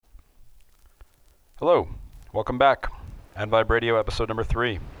Hello, welcome back. Advibe Radio episode number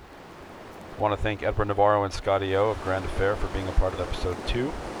 3. I want to thank Edward Navarro and Scotty O of Grand Affair for being a part of episode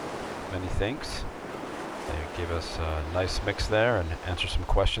 2. Many thanks. They gave us a nice mix there and answered some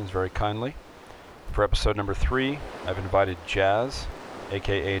questions very kindly. For episode number 3, I've invited JAZ,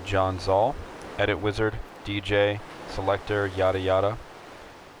 aka John Zahl, edit wizard, DJ, selector, yada yada,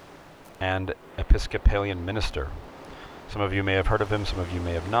 and Episcopalian minister. Some of you may have heard of him, some of you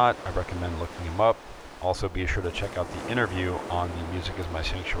may have not. I recommend looking him up. Also, be sure to check out the interview on the Music is My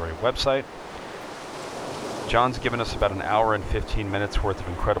Sanctuary website. John's given us about an hour and 15 minutes worth of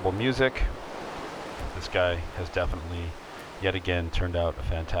incredible music. This guy has definitely, yet again, turned out a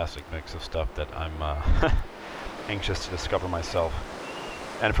fantastic mix of stuff that I'm anxious to discover myself.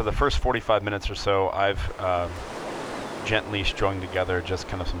 And for the first 45 minutes or so, I've gently strung together just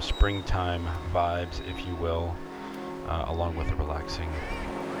kind of some springtime vibes, if you will, along with a relaxing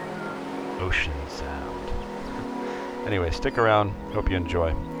ocean sound. Anyway, stick around. Hope you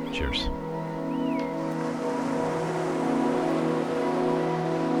enjoy. Cheers.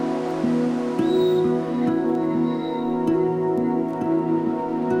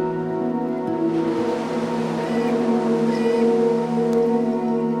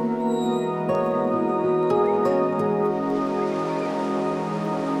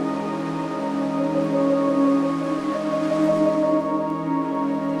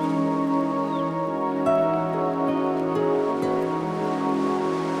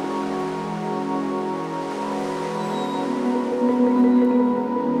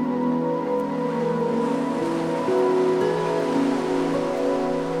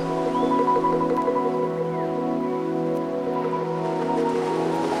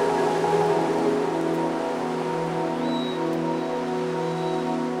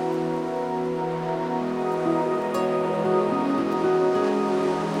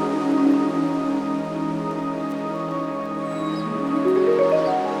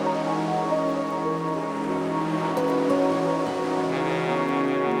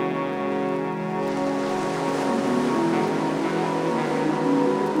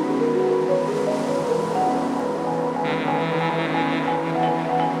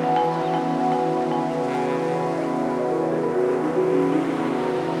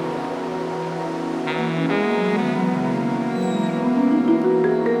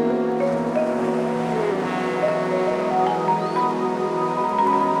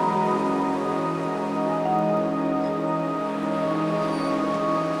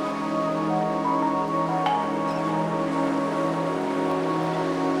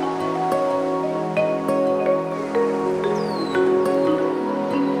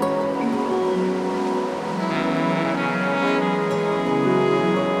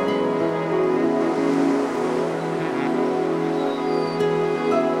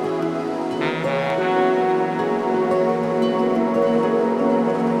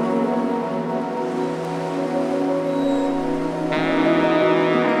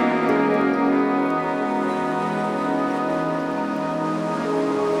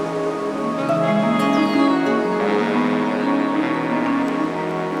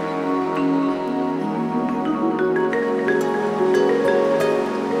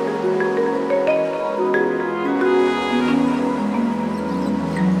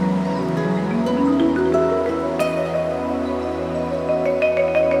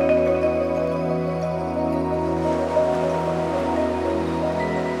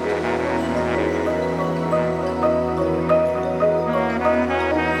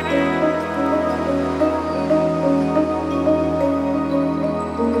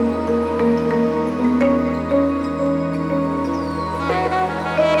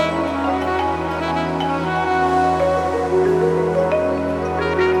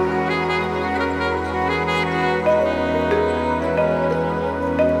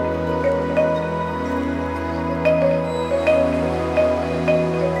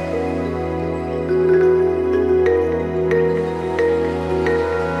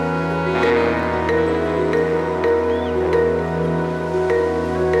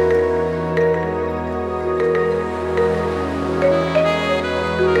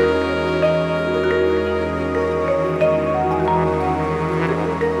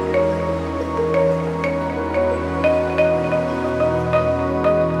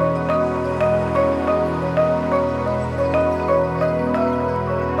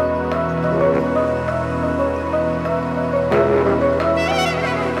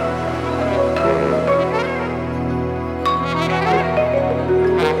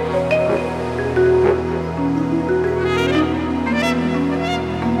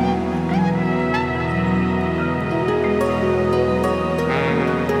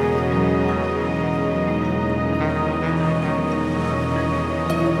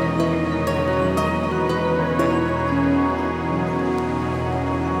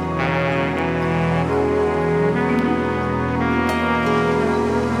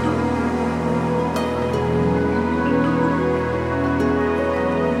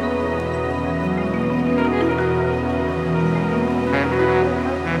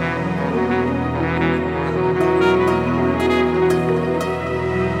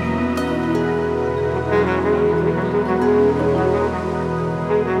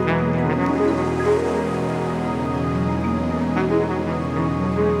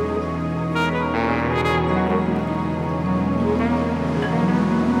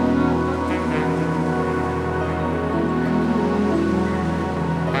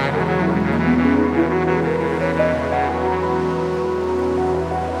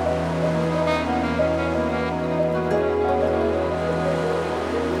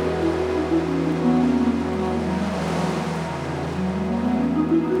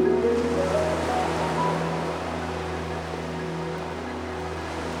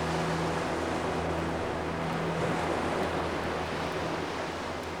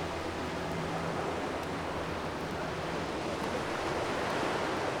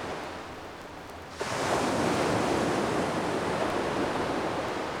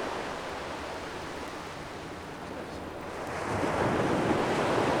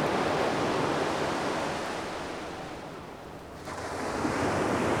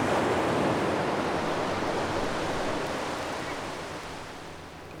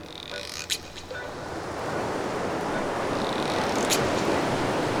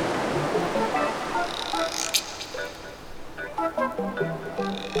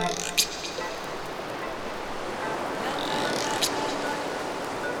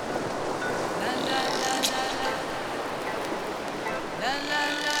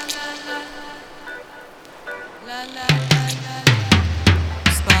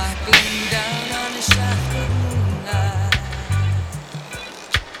 Sparkling down on the shaft of moonlight,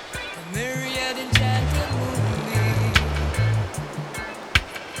 the myriad enchanted moonbeam,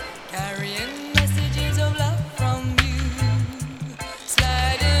 carrying messages of love from you,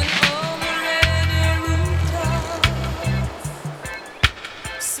 sliding over any rooftops,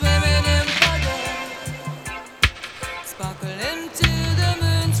 swimming in puddles, sparkling to the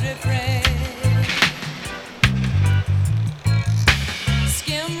moon's refrain.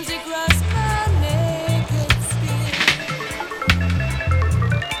 Skims across my naked skin.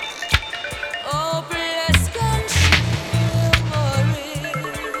 Oh, bless and shimmering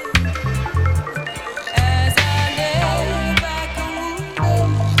as I lay back and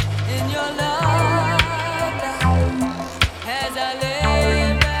moving in your love, as I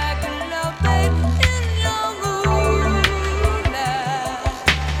lay back and love, baby, in your moonlight.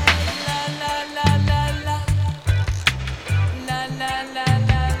 La la la la la, la la la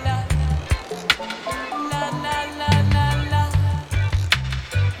la la, la la la la la,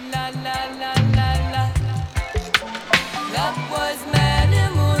 la la la la la. That was many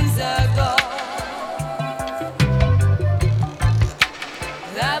moons ago.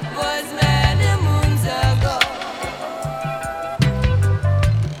 That was many moons ago.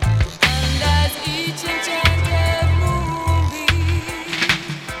 And as each enchanted moonbeam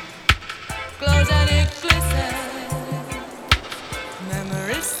glows and it glistens,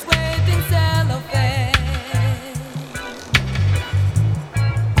 memories swathed in cellophane.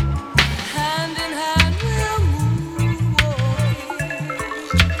 Hand in hand we'll moonwalking,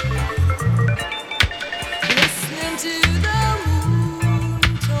 listening to the moon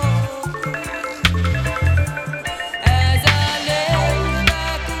talking. As I lay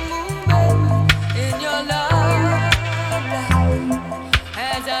back and moving in your love,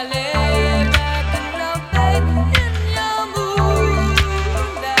 as I lay back and love, baby, in your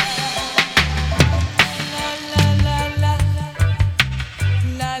moonlight. La la la la,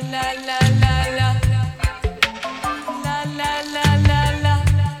 la la la la la, la la la la la,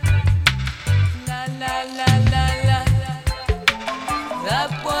 la la la la la.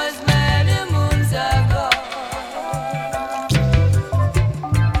 That was many moons ago.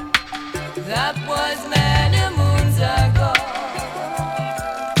 That was many moons ago.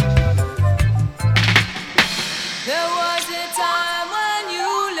 There was a time when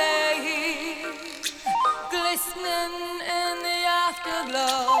you lay here, glistening in the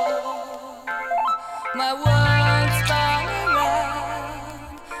afterglow. My world spun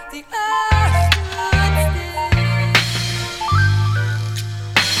around, the earth stood still.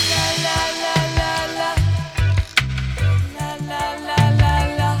 La la la la la, la la la la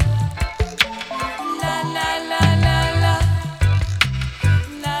la, la la la la la,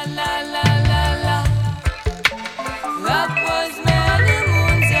 la la la la la. That was many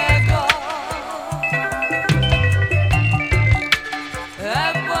moons ago.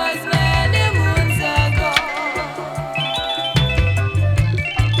 That was many moons ago.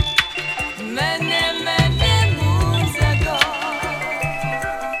 Many, many moons ago.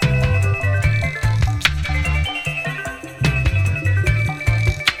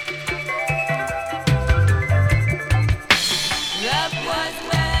 That was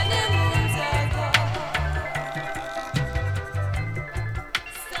many moons ago.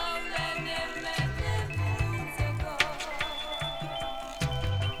 So many, many moons ago.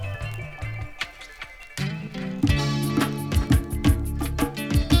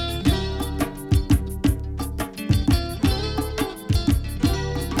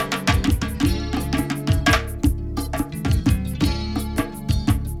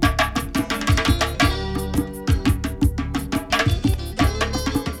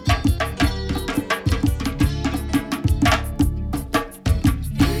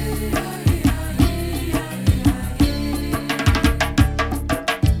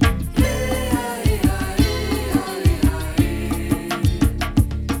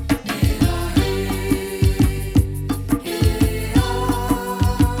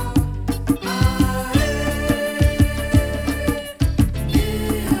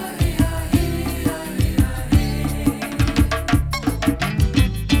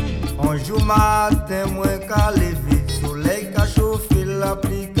 Un jour matin, moi qu'à lever, soleil qu'a chauffé, la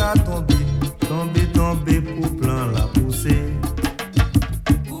pluie qu'a tombé, tombé, tombé pour plein la poussée.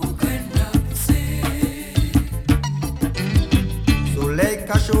 Soleil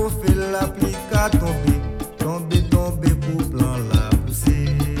qu'a chauffé, la pluie qu'a tombé, tombé, tombé pour plein la poussée.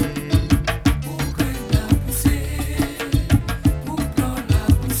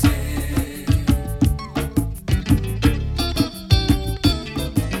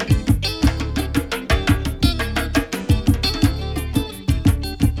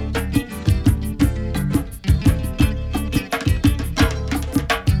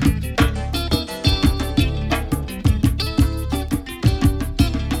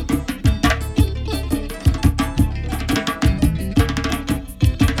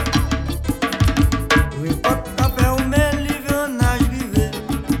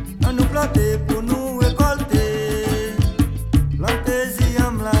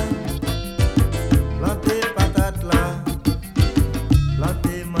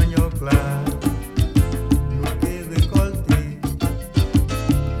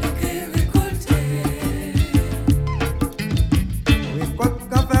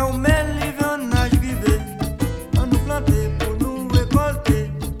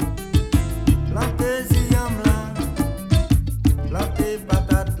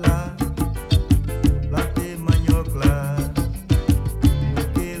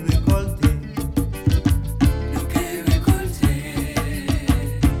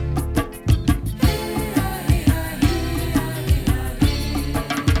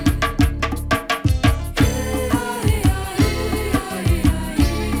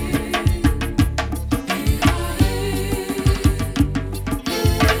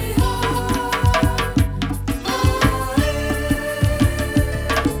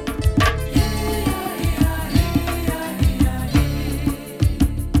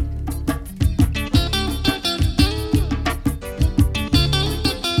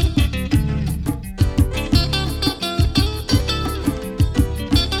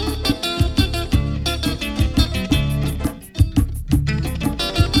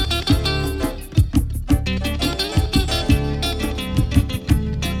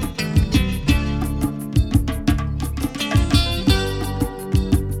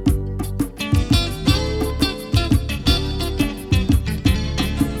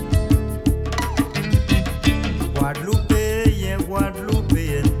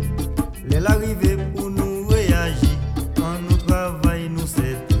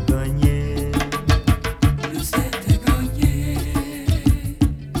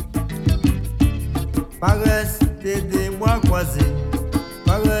 pas rester des bras croisés,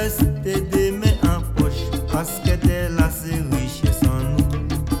 pas rester des mains en poche, parce que t'es là c'est richesse en nous.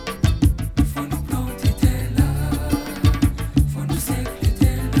 Faut nous planter t'es là, faut nous sécler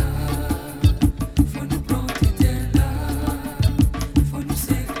t'es là, faut nous planter t'es là, faut nous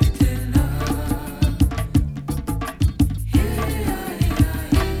sécler t'es là.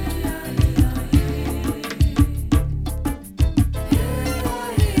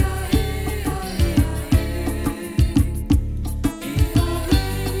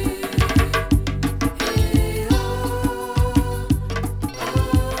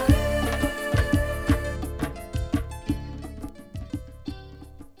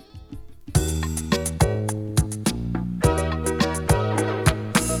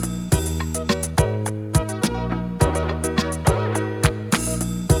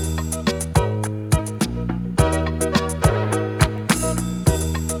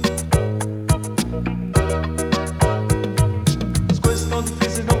 As coisas tão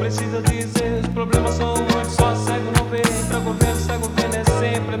difíceis, não precisa dizer. Os problemas são muitos, só cego não vê. Pra governo, cego vendo é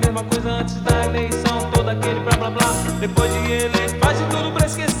sempre a mesma coisa antes da eleição. Todo aquele blá blá blá. Depois de eleito, faz de tudo pra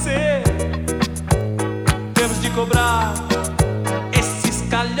esquecer. Temos de cobrar esses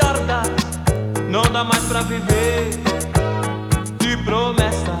calhordas. Não dá mais pra viver de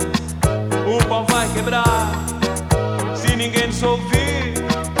promessas. O pau vai quebrar se ninguém nos ouvir.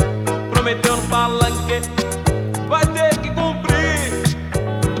 Prometeu no palanque, vai ter que cumprir.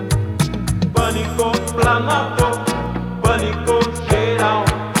 Pânico Planalto, pânico geral.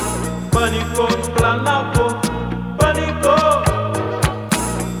 Pânico Planalto, pânico.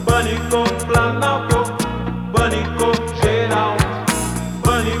 Pânico Planalto, pânico geral.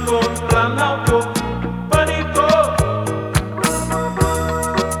 Pânico Planalto, pânico.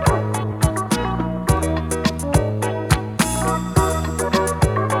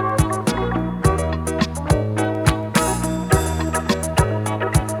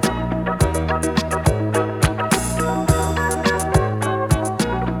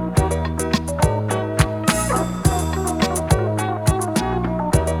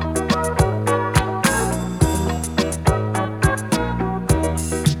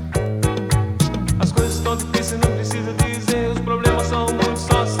 As coisas tão difíceis, não precisa dizer. Os problemas são muitos,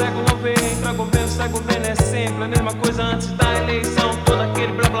 só cego não vê. Pra governo, cego vendo é sempre a mesma coisa antes da eleição. Todo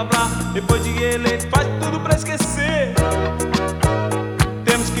aquele blá blá blá. Depois de eleito, faz tudo pra esquecer.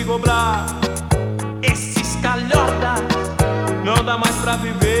 Temos que cobrar esses calhordas. Não dá mais pra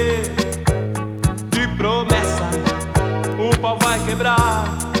viver de promessas. O pau vai quebrar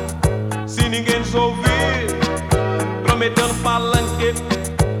se ninguém nos ouvir. Prometendo palanque,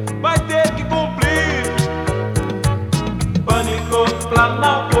 vai ter que cumprir. Pânico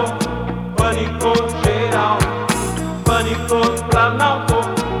Planalto, pânico geral. Pânico Planalto,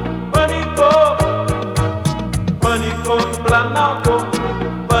 pânico. Pânico Planalto,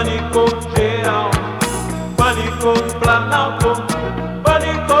 pânico geral. Pânico Planalto,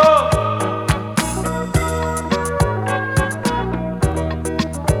 pânico.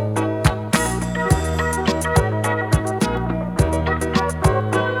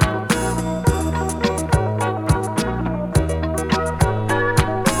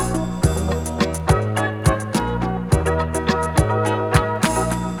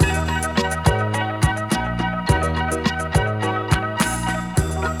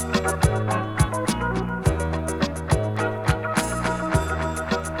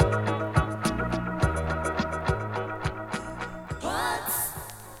 Hearts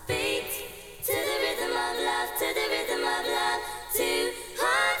beat to the rhythm of love, to the rhythm of love. Two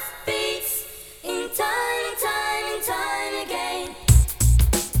hearts beats in time and time and time again.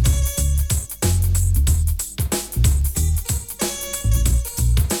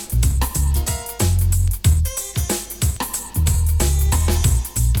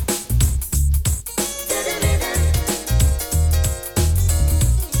 To the rhythm.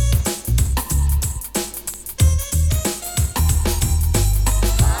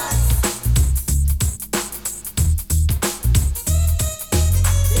 Hearts.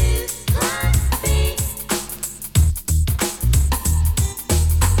 Two hearts beat.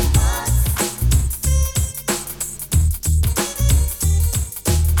 Hearts.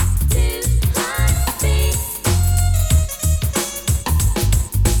 Two hearts beat.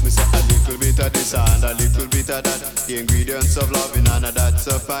 Me say a little bit of this and a little bit of that. The ingredients of loving and that's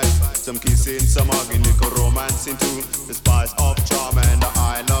a fact. Some kissing, some hugging, little romancing too. The spice of charm and the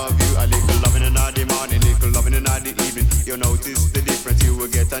I love you. A little loving in the morning, little loving in the evening. You notice the difference, you will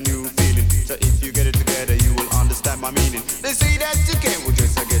get a new feeling. So if you get it together, you will understand my meaning. They say that you can't, well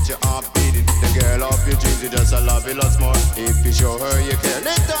just to get your heart beating. The girl of your dreams, you just a love it. you lots more. If you show her you care,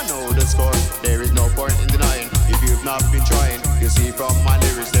 let her know the score. There is no point in denying if you've not been trying. You see from my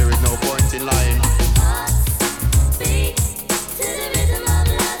lyrics, there is no point in lying. Heartbeat to the rhythm of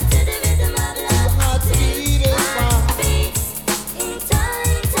love, to the rhythm of love. Heartbeat in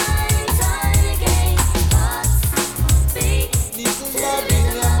time, time, time again. Heartbeat to the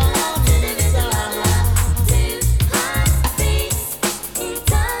rhythm of love, to the rhythm of love. Two heartbeats in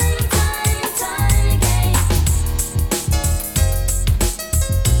time, time, time again.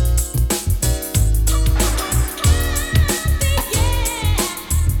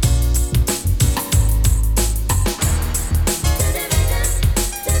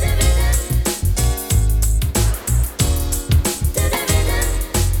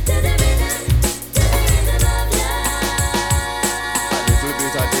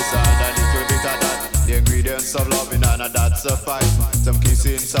 Of loving and that's a fight. Some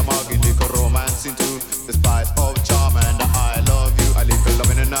kissing, some hugging, little romancing too. The spice of charm and the I love you. A little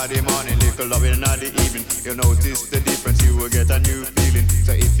loving in the morning, little loving in the evening. You notice the difference, you will get a new feeling.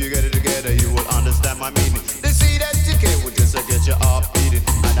 So if you get it together, you will understand my meaning. They see that decay will just get you off beating.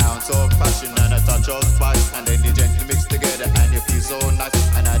 An ounce of passion and a touch of spice, and then you gently mix together and you feel so nice.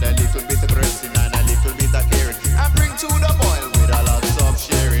 And add a little bit of caressing and a little bit of caring, and bring to the boil with a lot of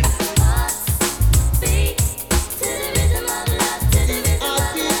sharing.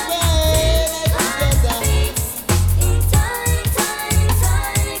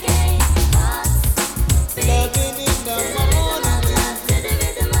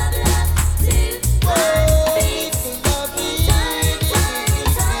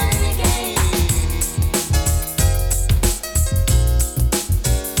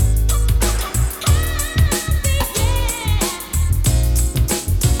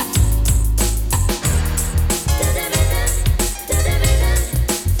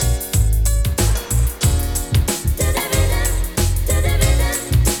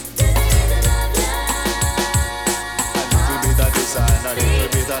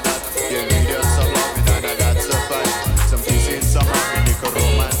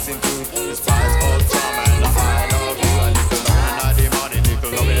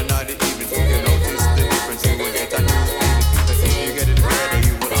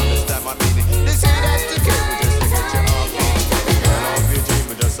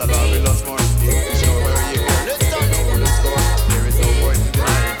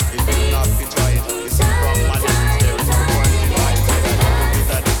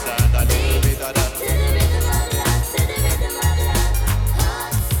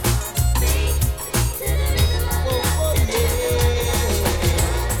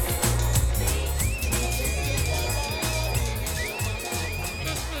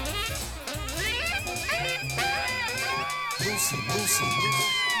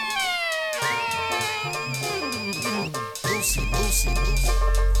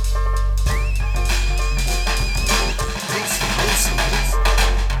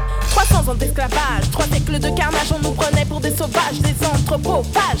 Ans d'esclavage, 3 siècles de carnage, on nous prenait pour des sauvages, des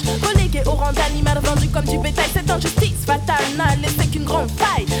anthropophages, relégués au rang d'animal vendu comme du bétail. Cette injustice fatale n'a laissé qu'une grande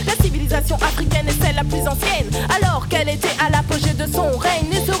faille. La civilisation africaine est celle la plus ancienne, alors qu'elle était à l'apogée de son règne.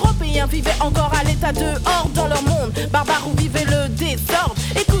 Les Européens vivaient encore à l'état de horde dans leur monde barbare où vivait le désordre.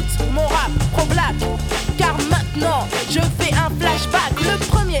 Écoute mon rap pro-black, car maintenant je fais un flashback. Le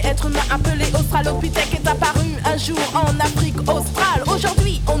premier être humain appelé Australopithèque est apparu un jour en Afrique australe.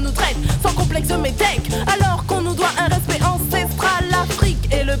 Aujourd'hui on nous traite sans complexe métèque, alors qu'on nous doit un respect ancestral.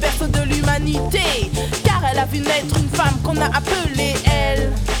 L'Afrique est le berceau de l'humanité, car elle a vu naître une femme qu'on a appelée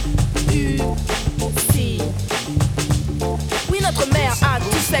Lucie. Oui, notre mère a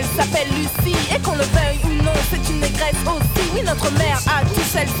tous, elle s'appelle Lucie, et qu'on le veuille ou non, c'est une négresse aussi. Oui, notre mère a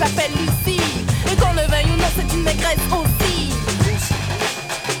tous, elle s'appelle Lucie, et qu'on le veuille ou non, c'est une négresse aussi.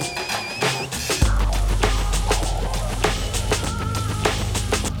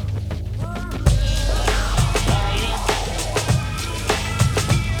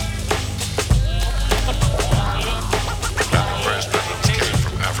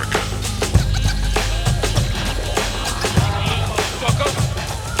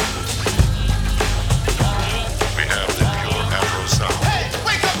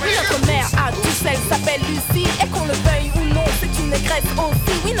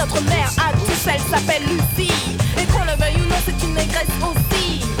 Oui, notre mère a tous, elle s'appelle Lucie, et qu'on le veuille ou non, c'est une négresse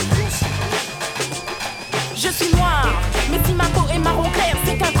aussi. Je suis noire, mais si ma peau est marron clair,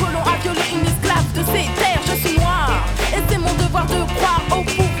 c'est qu'un colon a violé une esclave de ses terres. Je suis noire, et c'est mon devoir de croire au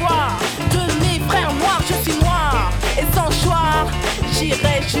pouvoir de mes frères noirs. Je suis noire, et sans choix,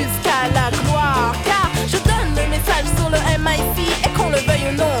 j'irai jusqu'à la gloire, car je donne le message sur le MIC, et qu'on le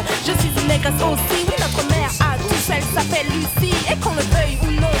veuille ou non, je suis une négresse aussi. Oui, notre mère a tous, Lucie. Et qu'on le veuille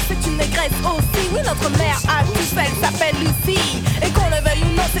ou non, c'est une négresse aussi. Oui, notre mère à tous, elle s'appelle Lucie. Et qu'on le veuille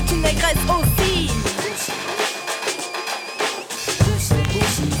ou non, c'est une négresse aussi.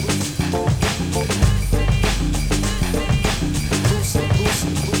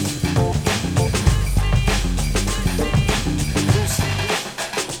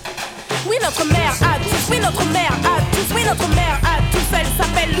 Oui, notre mère à tous, oui, notre mère à tous, oui, notre mère à tous, elle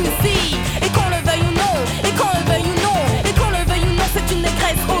s'appelle Lucie. Et qu'on le veuille ou non, et qu'on le veuille ou non, et qu'on le veuille ou non, c'est une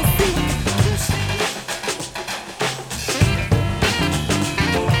négresse aussi.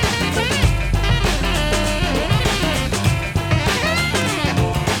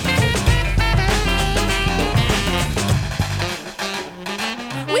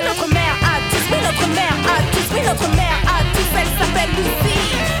 Oui, notre mère à tous, oui, notre mère à tous, oui, notre mère à tous, elle s'appelle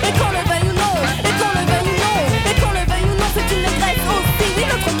Lucie. Et qu'on le veuille ou non, et qu'on le veuille ou non, et qu'on le veuille ou non, c'est une négresse aussi. Oui,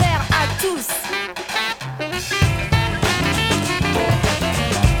 notre mère à tous.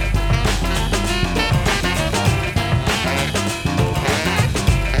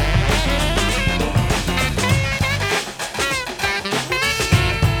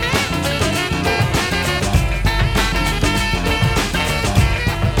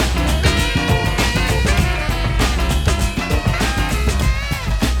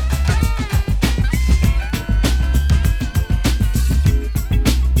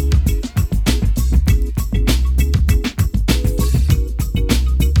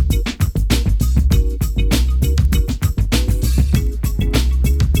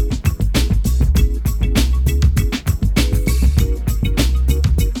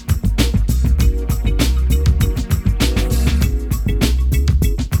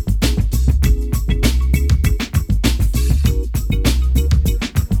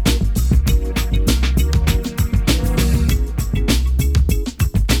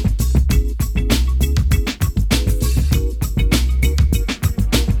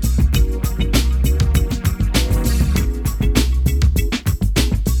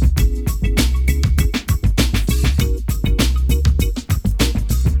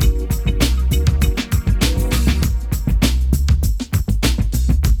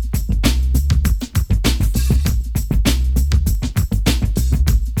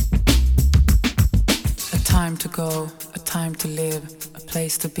 to live, a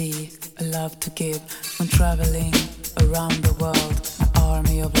place to be, a love to give. When traveling around the world, my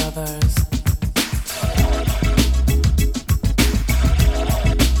army of lovers.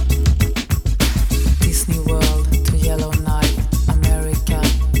 Disney World to Yellowknife, America,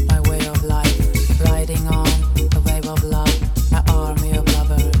 my way of life. Riding on the wave of love, my army of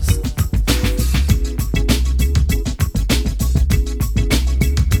lovers.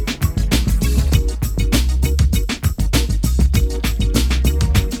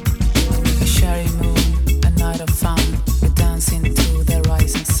 A cherry moon, a night of fun. We dance into the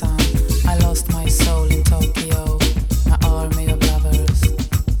rising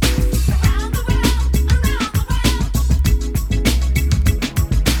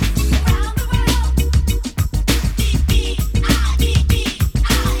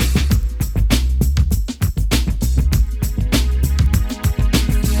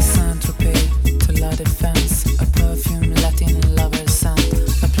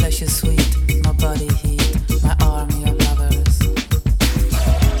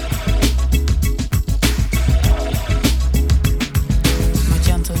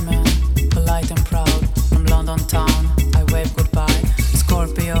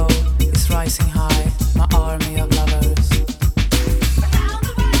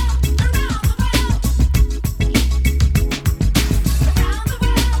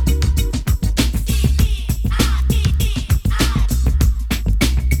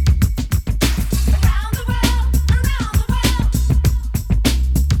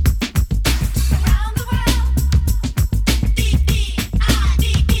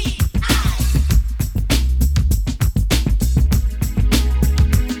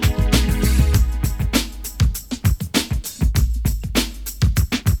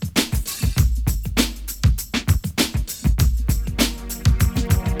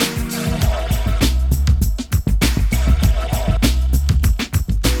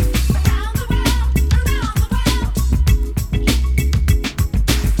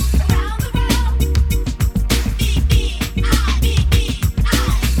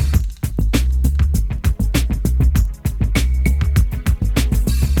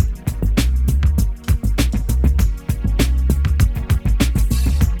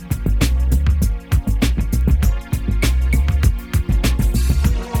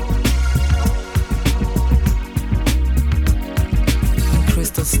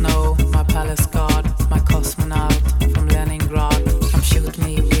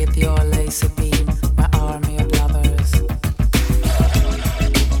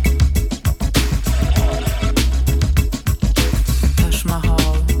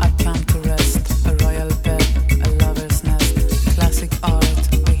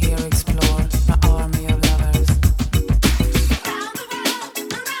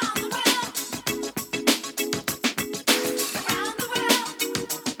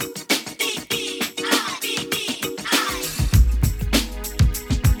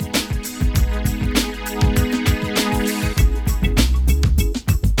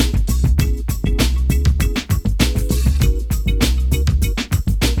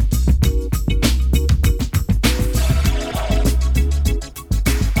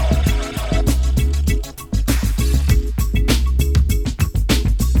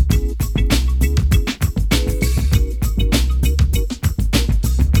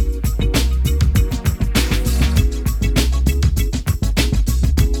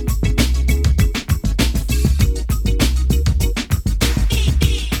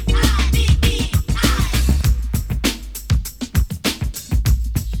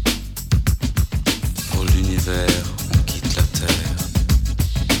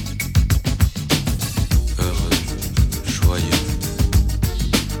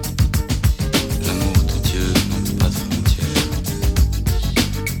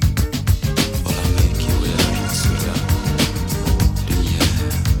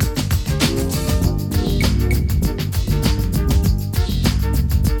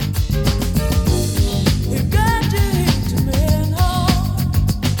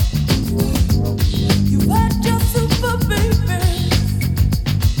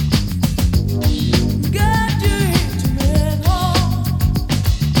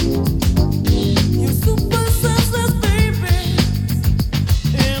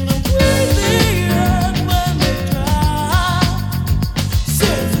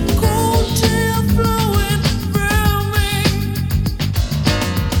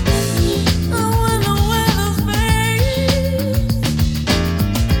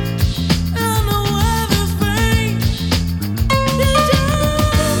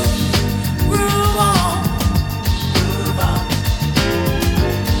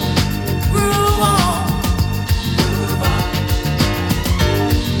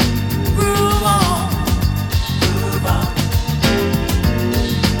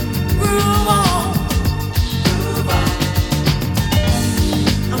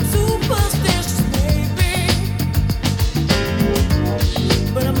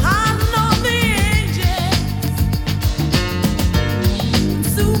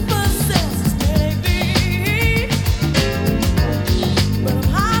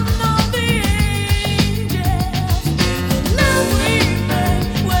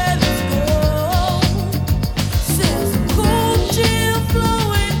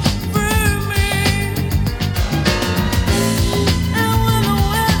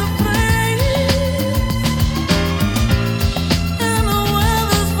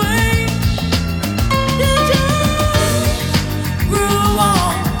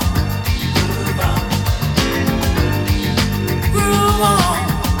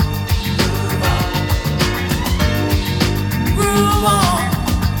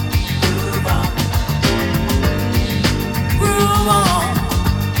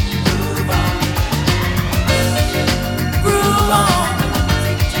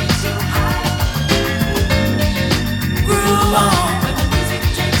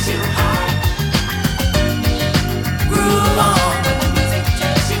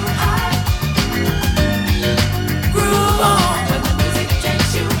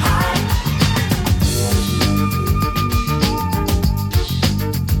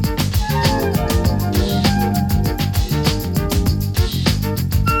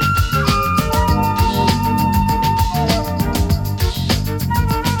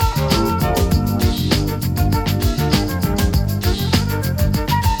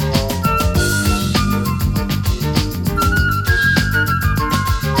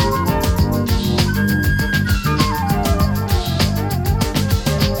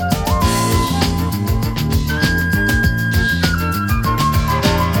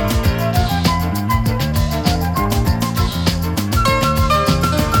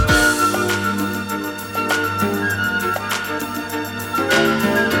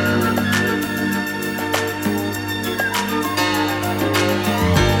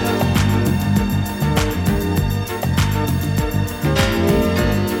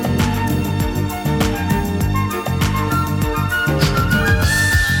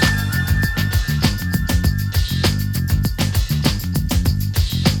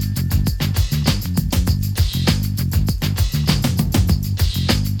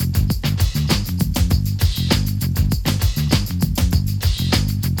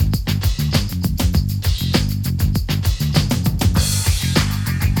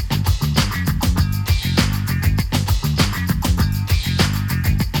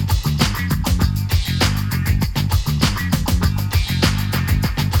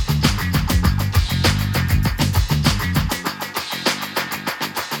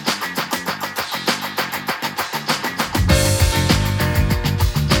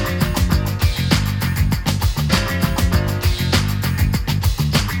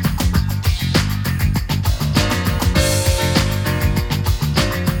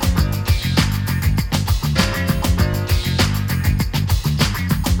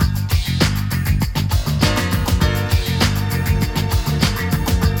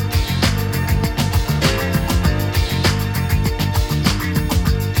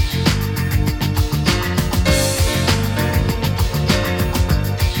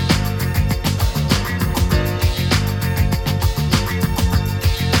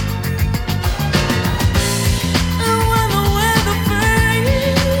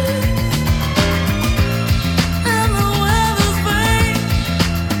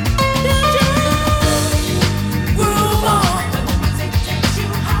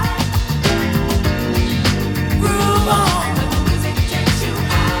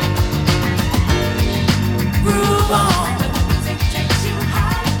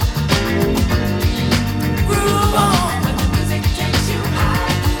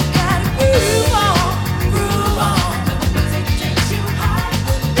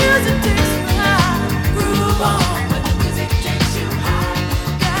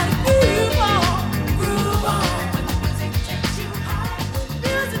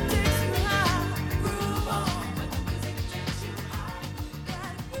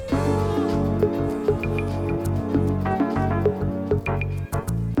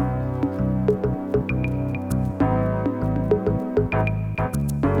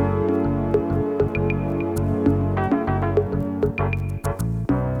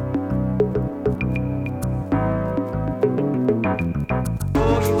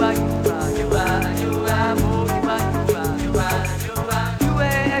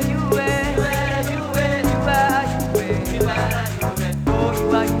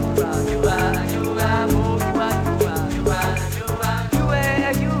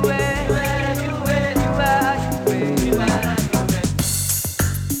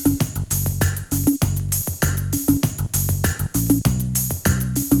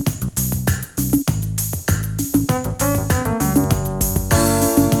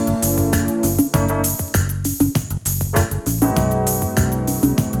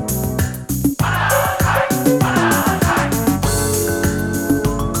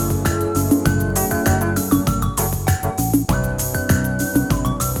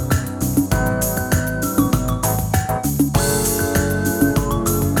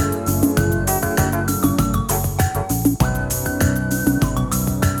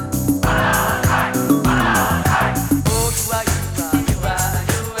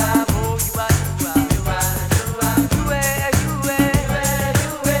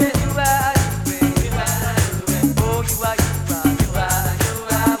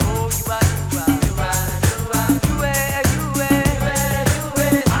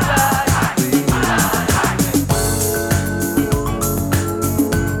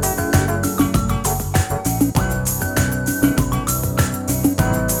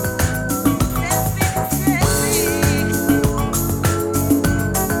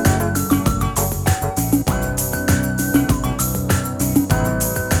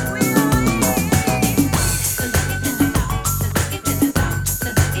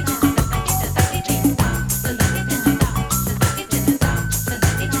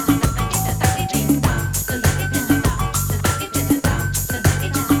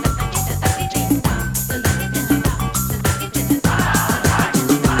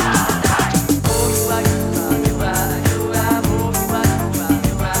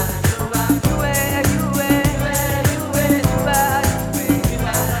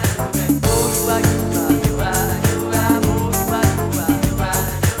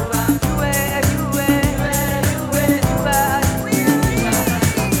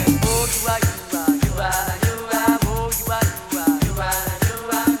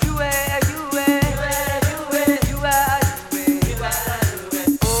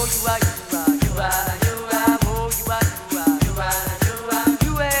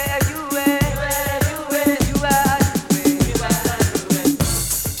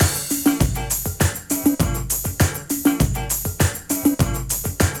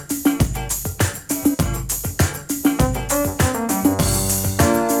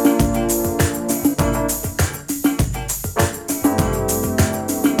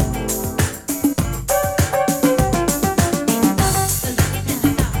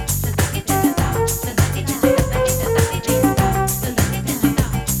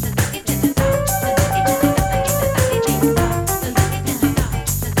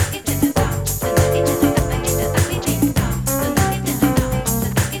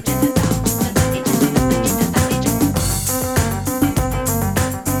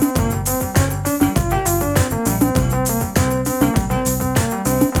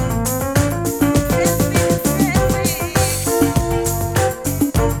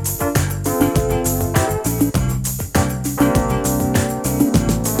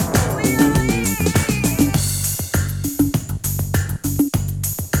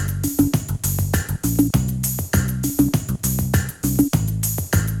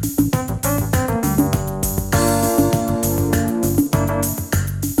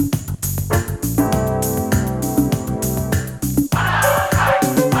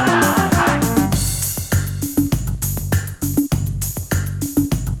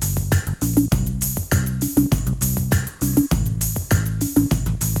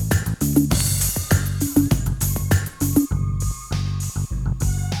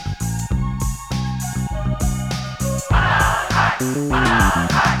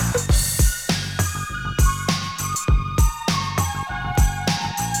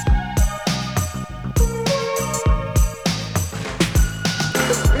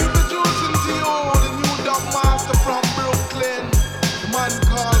Introducing to you the new dub master from Brooklyn, the man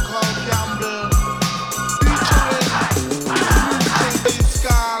called Campbell. Featuring the Roots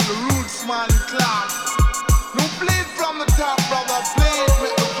Scar, the Roots Man.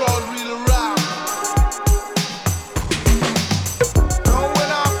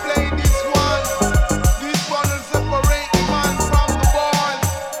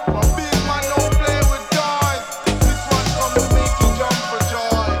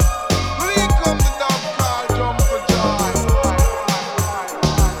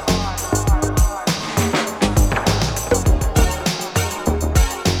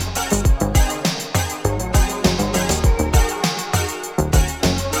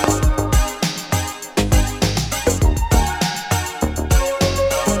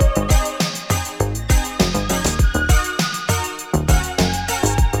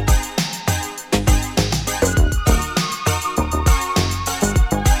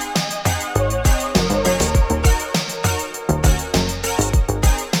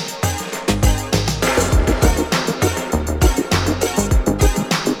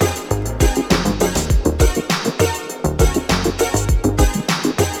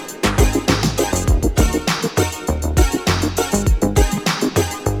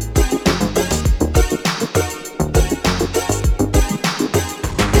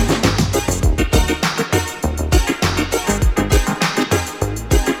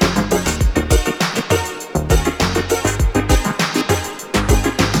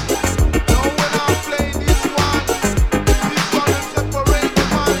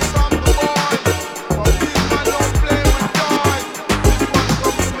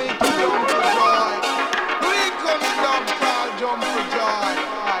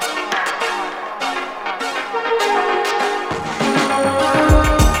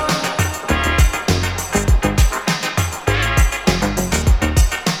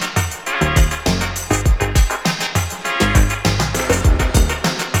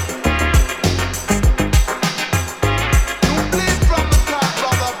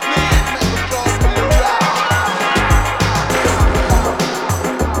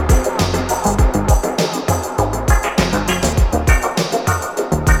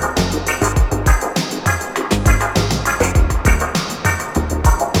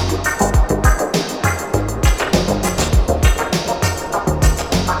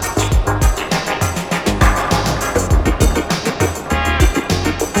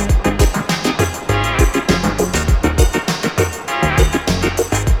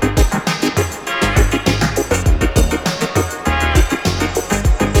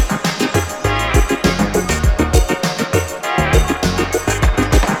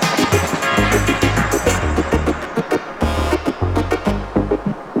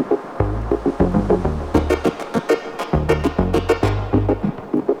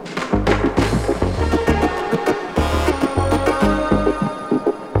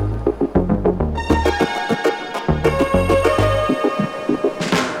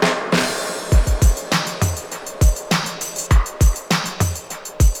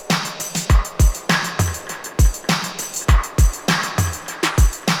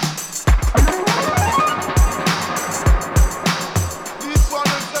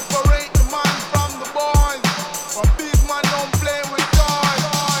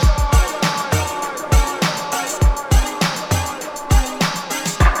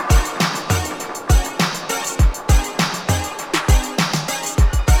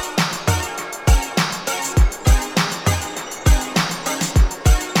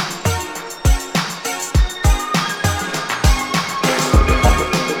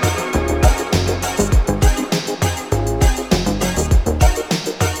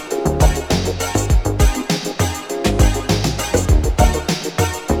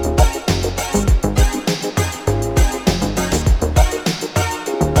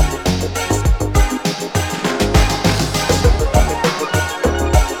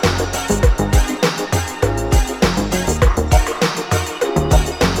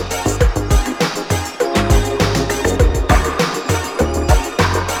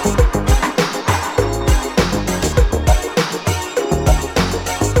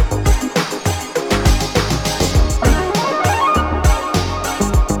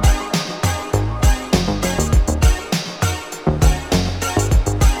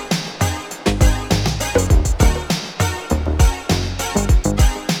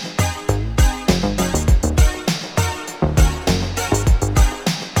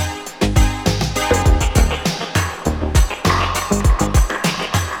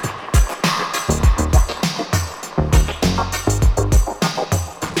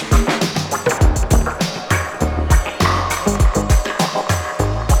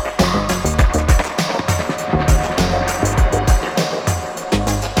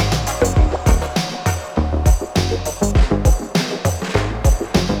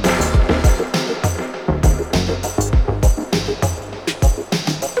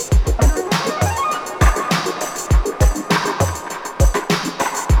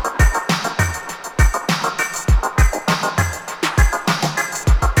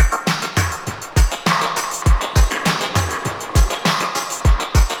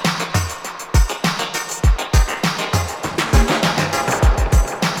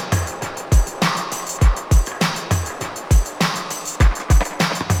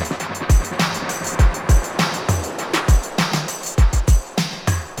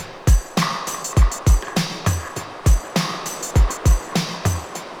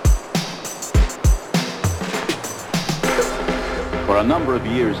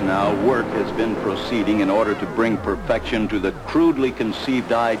 years now, work has been proceeding in order to bring perfection to the crudely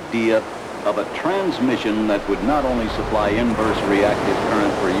conceived idea of a transmission that would not only supply inverse reactive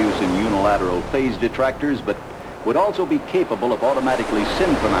current for use in unilateral phase detractors, but would also be capable of automatically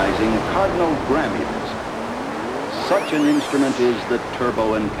synchronizing cardinal grammutors. Such an instrument is the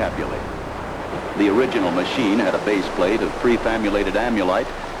turbo-encabulator. The original machine had a base plate of prefamulated amulite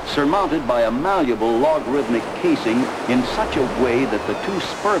surmounted by a malleable logarithmic casing in such a way that the two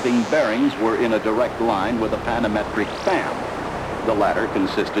spurving bearings were in a direct line with a panametric fan. The latter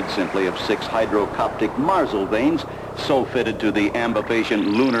consisted simply of 6 hydrocoptic Marsal vanes so fitted to the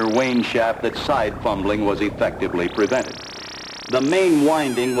ambipatient lunar wane shaft that side fumbling was effectively prevented. The main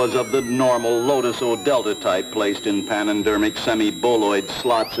winding was of the normal Lotus O delta type placed in panendermic semi-boloid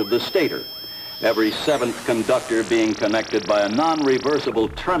slots of the stator, every 7th conductor being connected by a non-reversible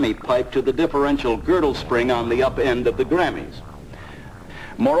Tremie pipe to the differential girdle spring on the up end of the Grammys.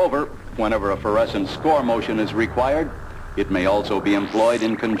 Moreover, whenever a fluorescent score motion is required, it may also be employed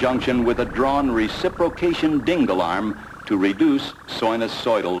in conjunction with a drawn reciprocation dingle arm to reduce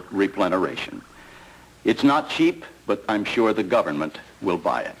sinusoidal repleneration. It's not cheap, but I'm sure the government will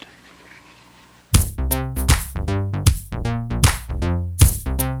buy it.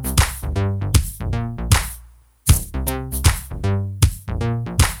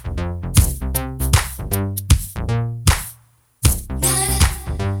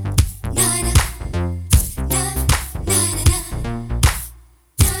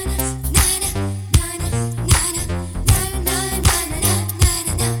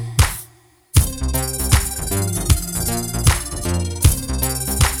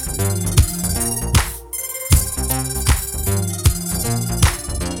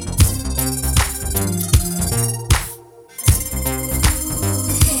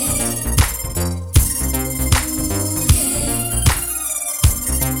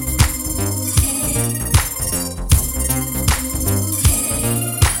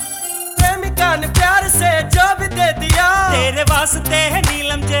 तेरे वास्ते है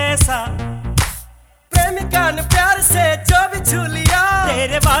नीलम जैसा प्रेमिका ने प्यार से जो भी छू लिया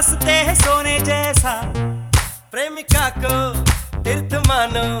तेरे वास्ते है सोने जैसा प्रेमिका को तीर्थ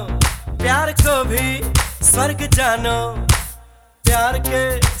मानो प्यार को भी स्वर्ग जानो प्यार के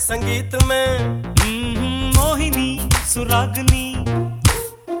संगीत में मोहिनी सुरागनी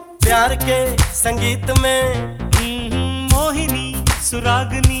प्यार के संगीत में Mohini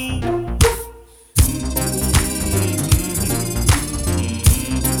सुरागनी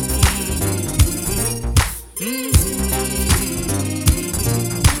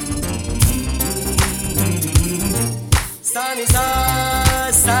Sani sa,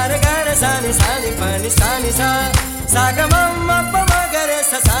 sa re ga re sa ni pa ni sa ga ma ma pa ma ga re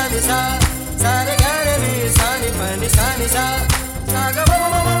sa sa re ga re ni sa ni pa ni sa ga ma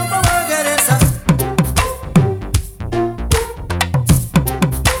ma pa ma ga re sa.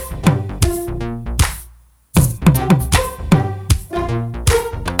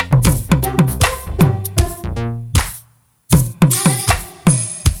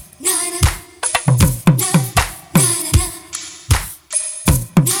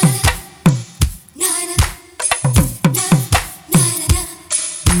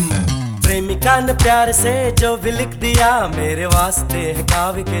 प्रेमिका ने प्यार से जो भी लिख दिया मेरे वास्ते है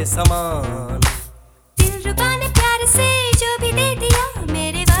काव्य के समान दिलरुबा ने प्यार से जो भी दे दिया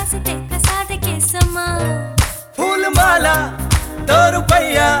मेरे वास्ते प्रसाद के समान फूल माला 2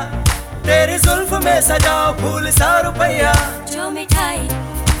 रुपया तेरी जुल्फ में सजाओ फूल सा रुपया जो मिठाई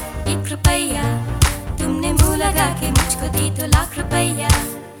 1 रुपया तुमने मुंह लगा के मुझको दी तो लाख रुपया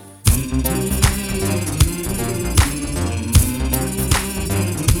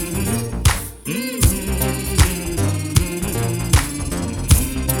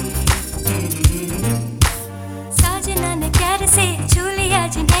साजना ने प्यार से छू लिया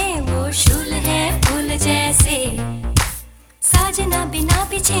जिन्हें वो शूल है फूल जैसे साजना बिना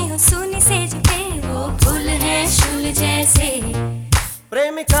पीछे हो सूनी से झुके वो फूल है शूल जैसे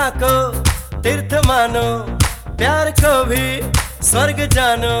प्रेमिका को तीर्थ मानो प्यार को भी स्वर्ग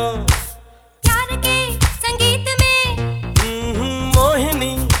जानो प्यार के संगीत में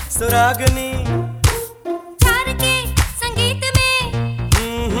मोहिनी सुरागनी प्यार के संगीत में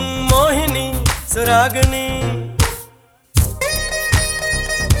मोहिनी सुरागनी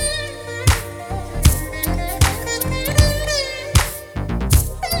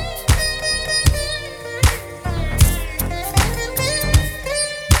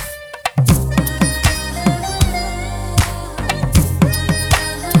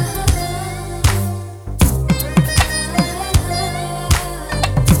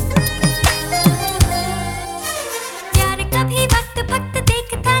प्यार कभी वक्त वक्त देख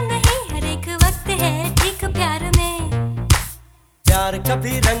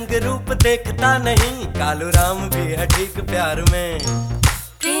देखता नहीं कालू राम भी है ठीक प्यार में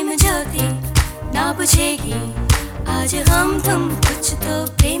प्रेम ज्योति ना बुझेगी आज हम तुम कुछ तो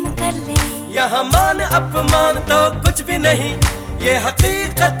प्रेम कर ले यहाँ मान अपमान तो कुछ भी नहीं ये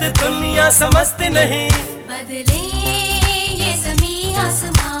हकीकत दुनिया समझती नहीं बदले ये ज़मीं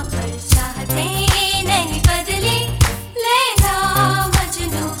आसमां पर चाहते नहीं बदले लैला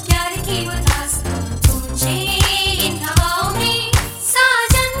मजनू प्यार की वो दास्तां गूंजे इन हवाओं में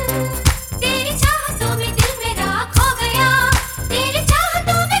साजन तेरी चाहतों में दिल मेरा खो गया तेरी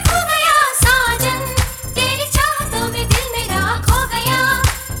चाहतों में खो गया साजन तेरी चाहतों में दिल मेरा खो गया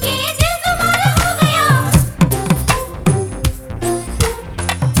ये दिल तुम्हारा हो गया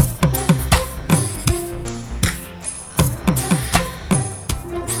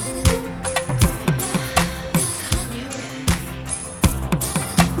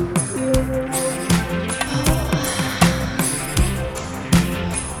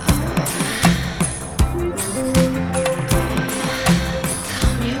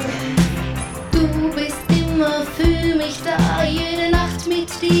Du bist immer für mich da, jede Nacht mit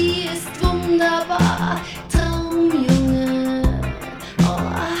dir ist wunderbar. Traumjunge,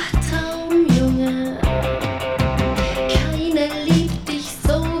 oh Traumjunge. Keiner liebt dich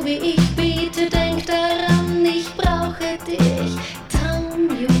so wie ich, bitte denk daran, ich brauche dich.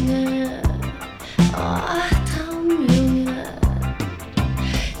 Traumjunge, oh Traumjunge.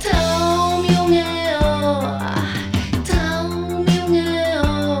 Traumjunge, oh Traumjunge,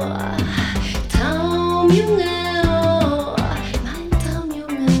 oh Traumjunge, oh mein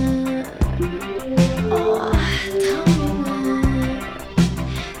Traumjunge, oh Traumjunge,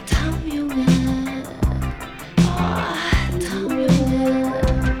 Traumjunge, oh Traumjunge.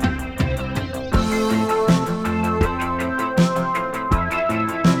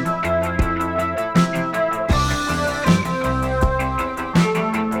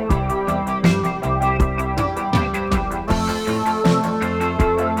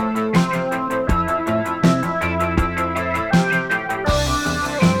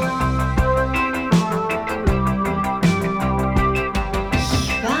 Ich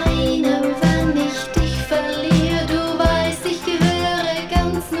weine, wenn ich dich verliere. Du weißt, ich gehöre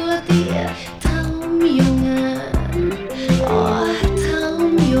ganz nur dir. Traumjunge, oh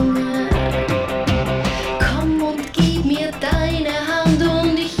Traumjunge. Komm und gib mir deine Hand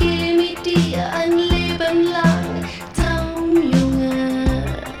und ich gehe mit dir ein Leben lang. Traumjunge,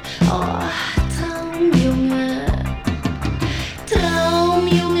 oh Traumjunge.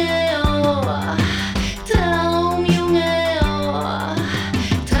 Traumjunge, oh Traumjunge, oh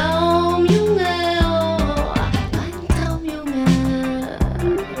Traumjunge, oh mein Traumjunge,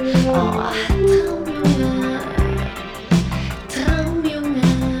 oh Traumjunge, Traumjunge,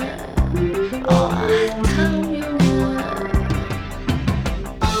 oh Traumjunge.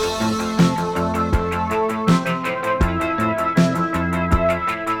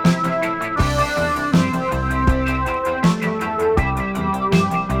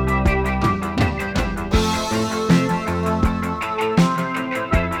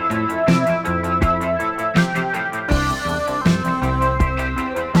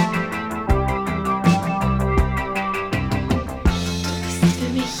 Du bist für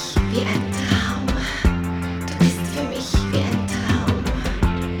mich wie ein Traum. Du bist für mich wie ein Traum.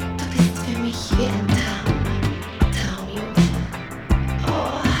 Du bist für mich wie ein Traum. Traumjunge.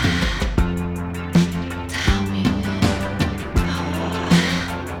 Oh. Traumjunge. Oh.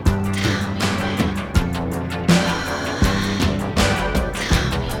 Traumjunge.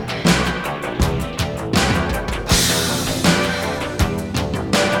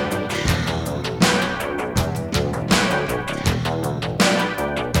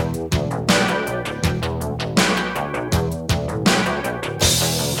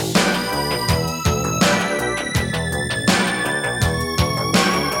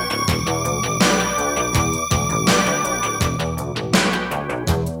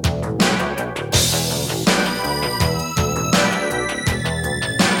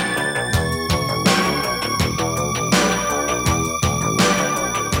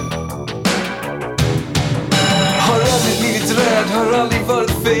 Har aldrig blivit rädd, har aldrig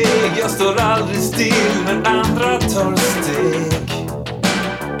varit feg. Jag står aldrig still när andra tar steg.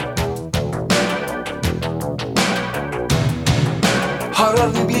 Har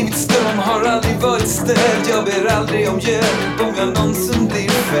aldrig blivit stum, har aldrig varit ställd. Jag ber aldrig om hjälp om jag någonsin blir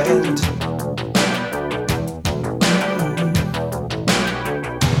fälld.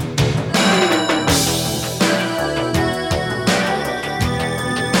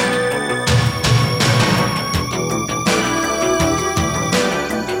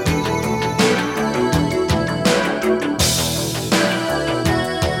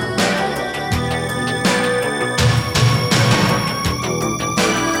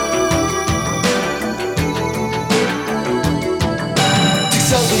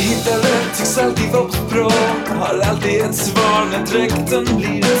 hitta rätt tycks alltid vara på språng. Har alltid ett svar när dräkten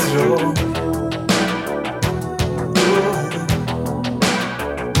blir trång.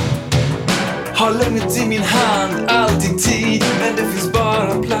 Har lugnet i min hand, alltid tid. Men det finns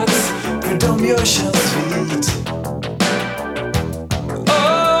bara plats för dem jag känns vid.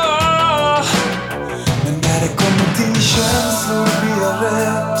 Men när det kommer till känslor blir jag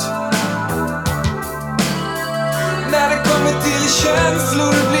rädd. När det kommer till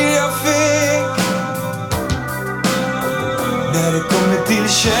känslor blir jag feg. När det kommer till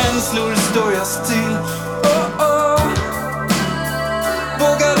känslor står jag still.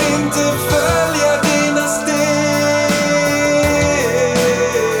 Vågar inte följa dina steg.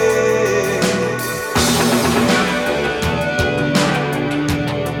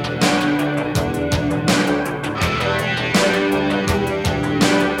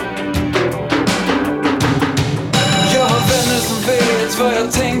 Jag har vänner som vet vad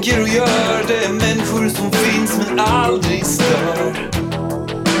jag tänker och gör. Det är människor som finns men aldrig stör.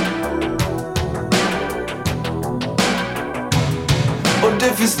 Och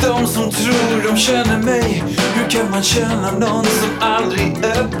det finns de som tror de känner mig. Hur kan man känna någon som aldrig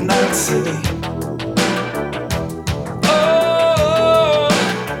öppnat sig?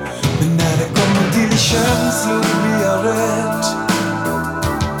 Men när det kommer till känslor blir jag rädd.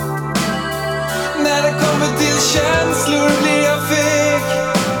 När det kommer till känslor blir jag feg.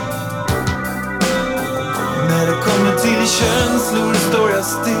 När det kommer till känslor står jag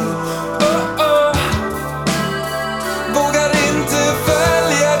still. Vågar inte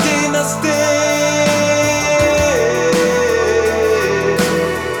följa dina steg.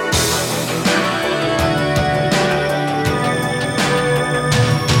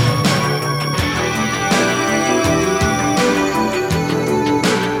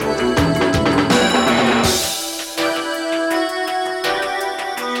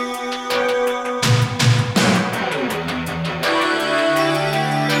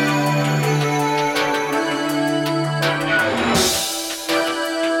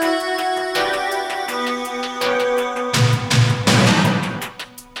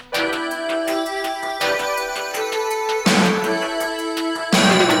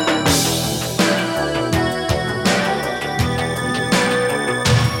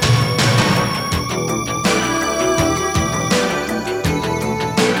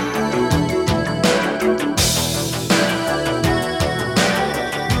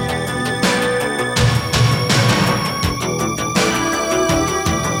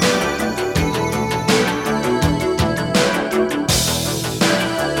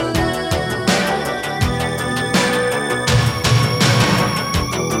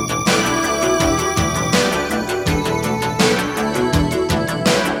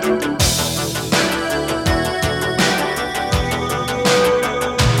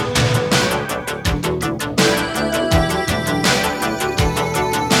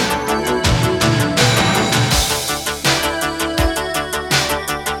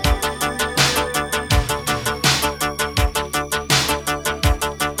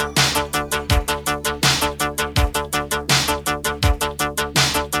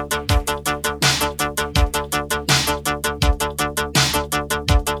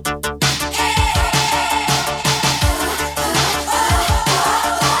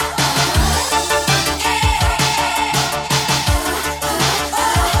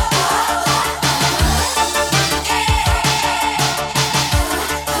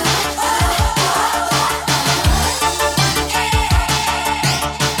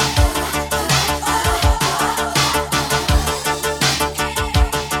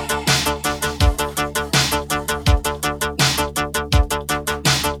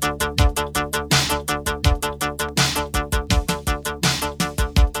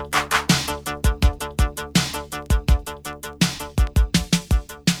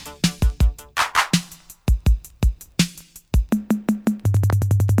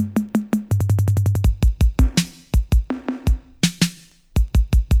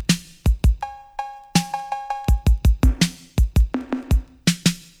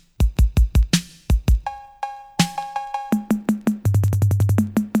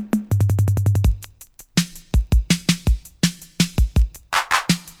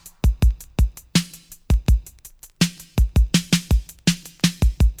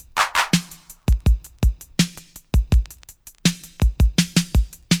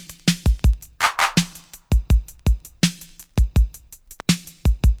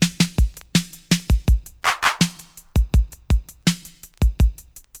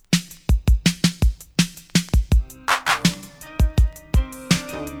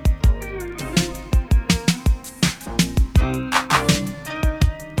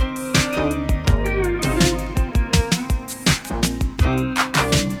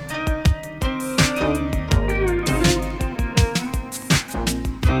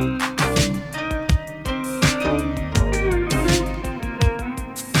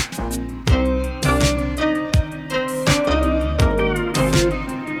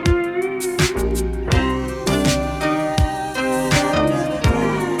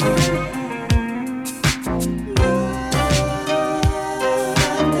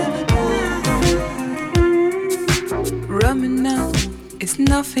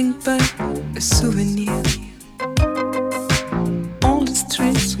 nothing but a souvenir. All the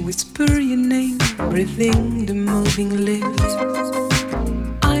streets whisper your name, breathing the moving lips.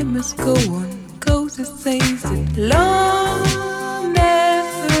 I must go on, cause it says that love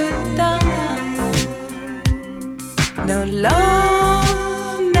never dies. No,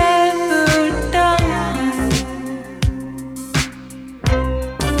 love never dies.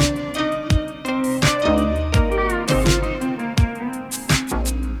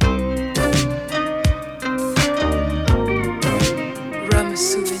 Rum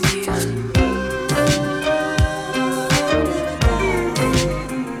souvenir.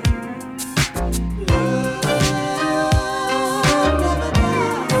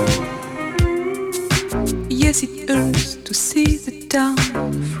 Yes, it hurts to see the town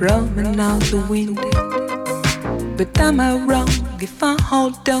from another window. But am I wrong if I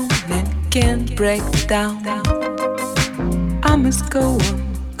hold on and can't break down? I must go on,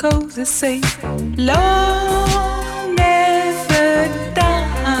 cause they say love never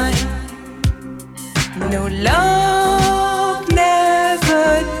dies. No, love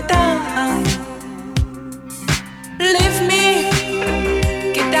never dies. Leave me,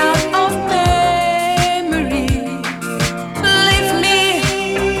 get out of memory. Leave me,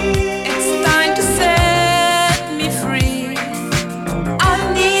 it's time to set me free. I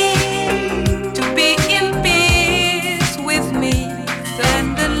need to be in peace with me. Then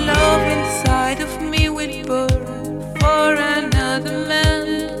the love inside of me will burn for another man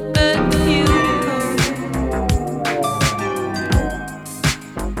but you.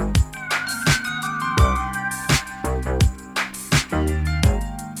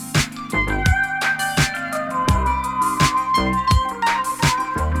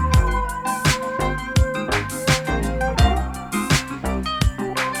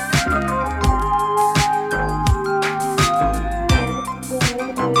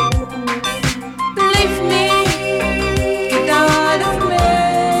 Leave me, get out of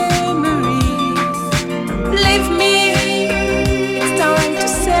memory. Leave me, it's time to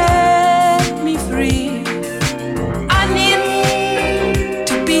set me free. I need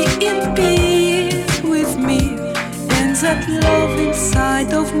to be in peace with me, and that love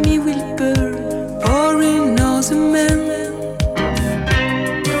inside of me will burn for another man.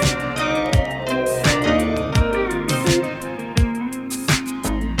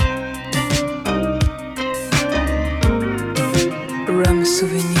 Rum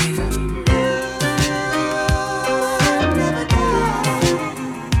souvenir.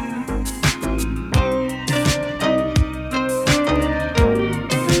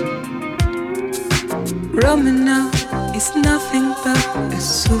 Rum now is nothing but a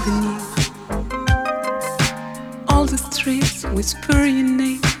souvenir. All the streets whisper your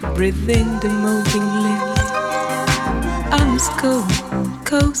name, breathing the moving lips. I must go,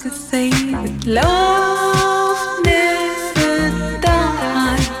 cause they say that love never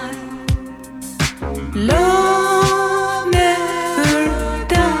dies. Love never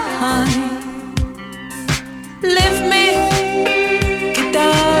dies. Leave me, get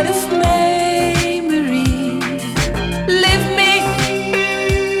out of memory. Leave me,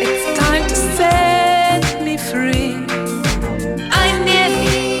 it's time to set me free. I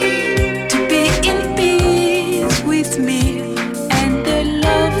need to be in peace with me, and the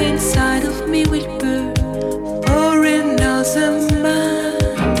love inside of me will burn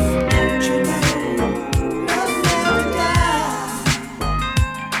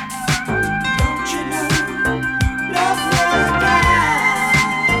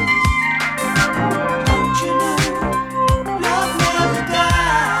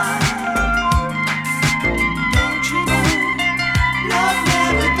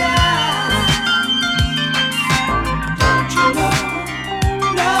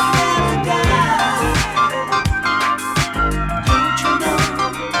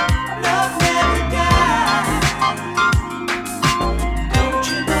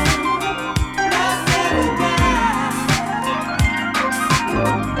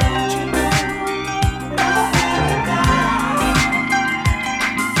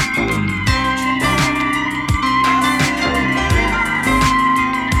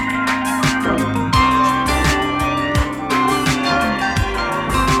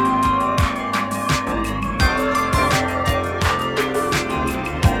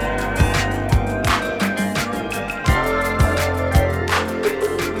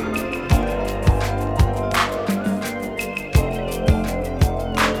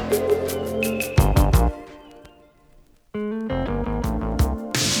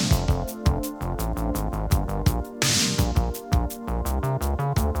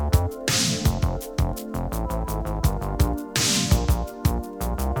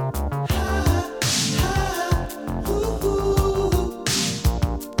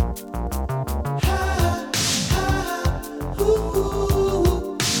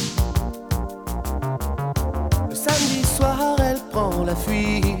la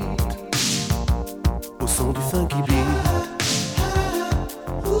fuite au son du funky beat.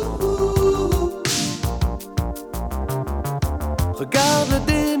 Regarde le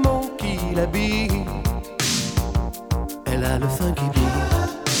démon qui l'habite, elle a le funky beat.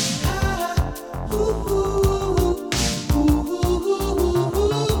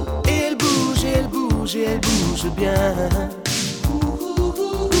 Et elle bouge, et elle bouge, et elle bouge bien.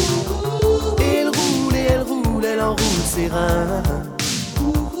 Et elle roule, et elle roule, elle enroule ses reins.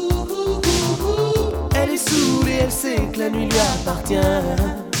 Elle est saoule et elle sait que la nuit lui appartient.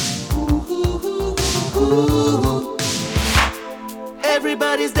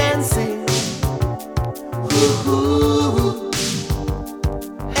 Everybody's dancing.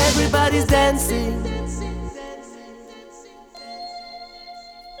 Everybody's dancing.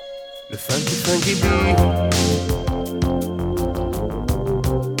 Le funky, funky beat.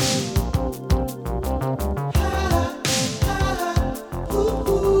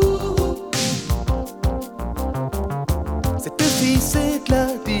 Cette fille, c'est de la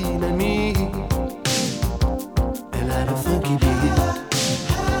dynamite. Elle a le funky beat.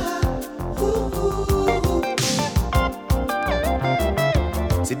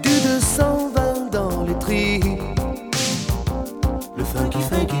 C'est du 220 dans les tripes. Le funky,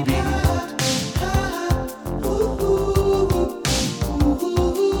 funky beat.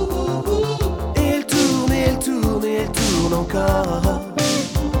 Et elle tourne, et elle tourne, et elle tourne encore.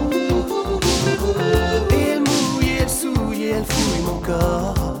 Et elle mouille, et elle souille, et elle fouille mon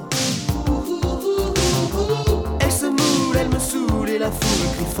corps. Elle se moule, elle me saoule, et la foule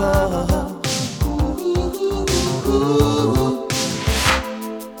crie fort.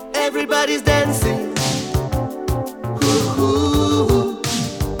 Everybody's dancing.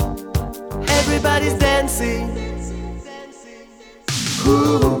 Everybody's dancing.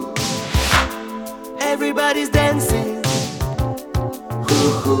 Everybody's dancing.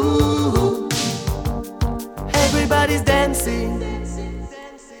 Everybody's dancing.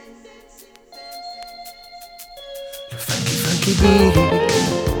 Le funky, funky beat.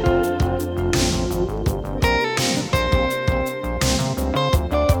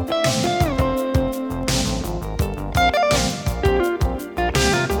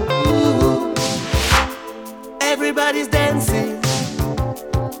 Everybody's dancing.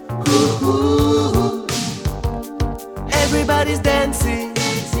 Everybody's dancing,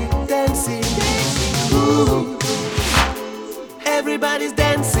 dancing. Everybody's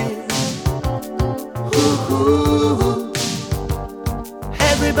dancing.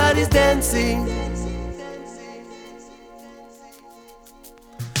 Everybody's dancing.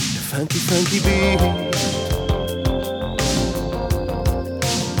 The funky, funky beat.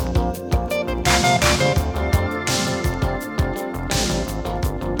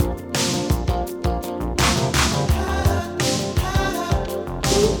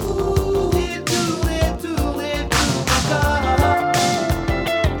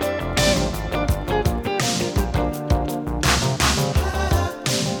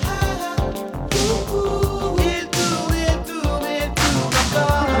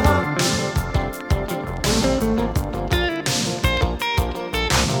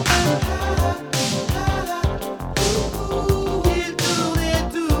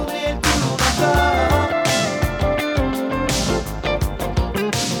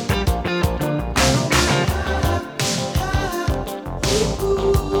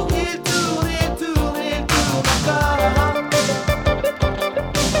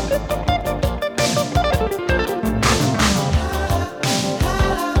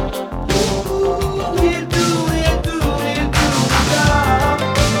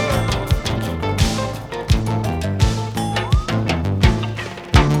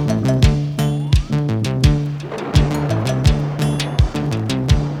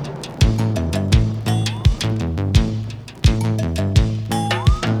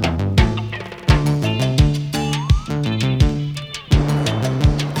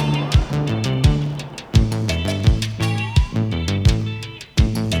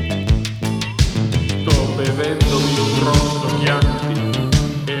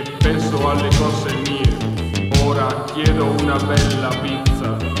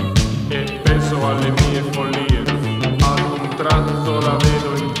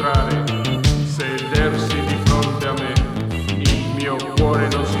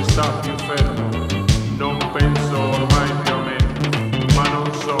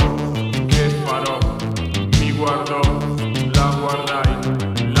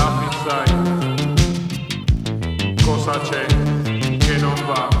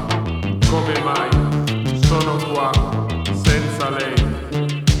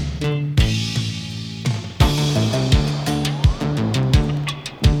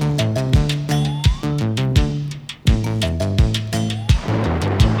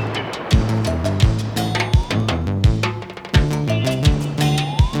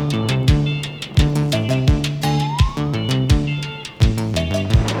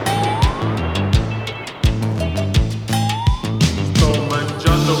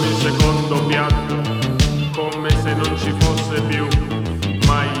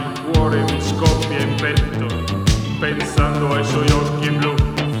 petto, pensando ai suoi occhi blu,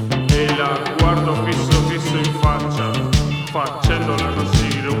 e la guardo fisso fisso in faccia, facendola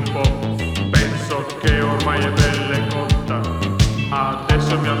arrossire un po'. Penso che ormai è bella e cotta,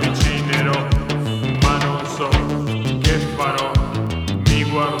 adesso mi avvicinerò, ma non so che farò. Mi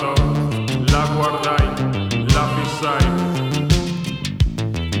guardò, la guardai, la fissai.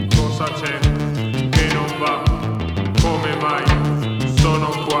 Cosa c'è che non va? Come mai sono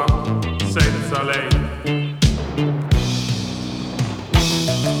qua senza lei?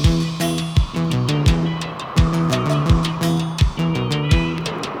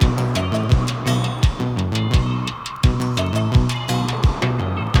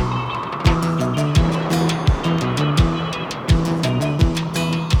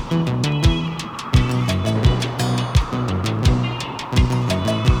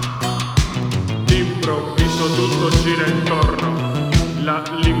 Tutto gira intorno, la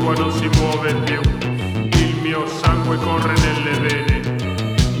lingua non si muove più, il mio sangue corre nelle vene,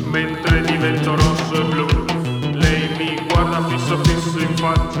 mentre divento rosso e blu. Lei mi guarda fisso fisso in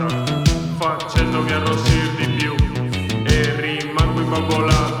faccia, facendomi arrossir di più, e rimango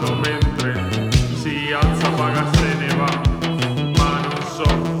imbambolato mentre si alza, paga, se ne va, ma non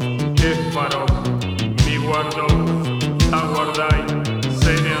so che farò. Mi guardò, la guardai,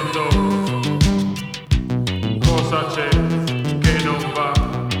 se ne andò. Cosa c'è che non va?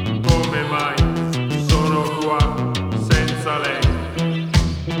 Come mai sono qua senza lei?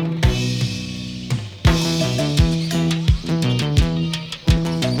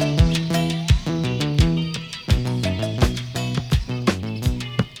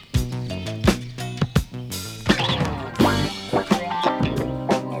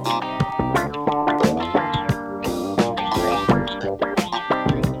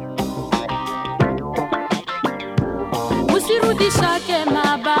 Usirudisha ke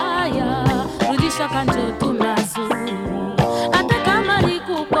mabaya, rudisha kanjoto mazuri. Hata kama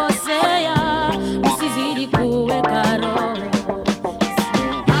nikukosea, usizidi kuweka roho.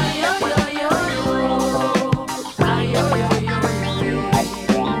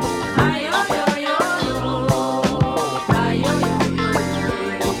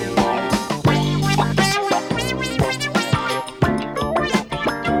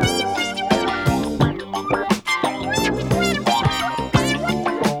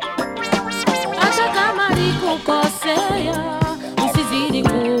 Usizidi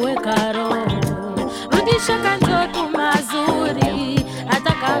kuweka roho, rudisha kanjoto mazuri.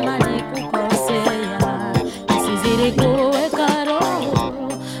 Hata kama nikukosea, usizidi kuweka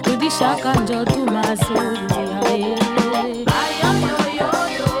roho, rudisha kanjoto mazuri.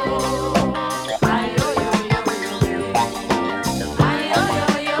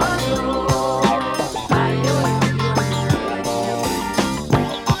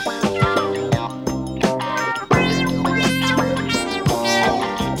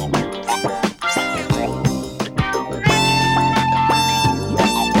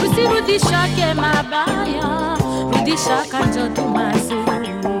 Rudisha ke mabaya, rudisha kanjoto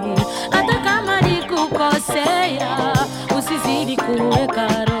mazuri. Hata kama nikukosea, usizidi kuweka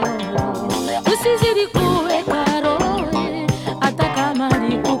roho, usizidi kuweka roho. Hata kama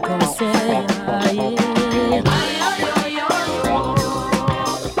nikukosea,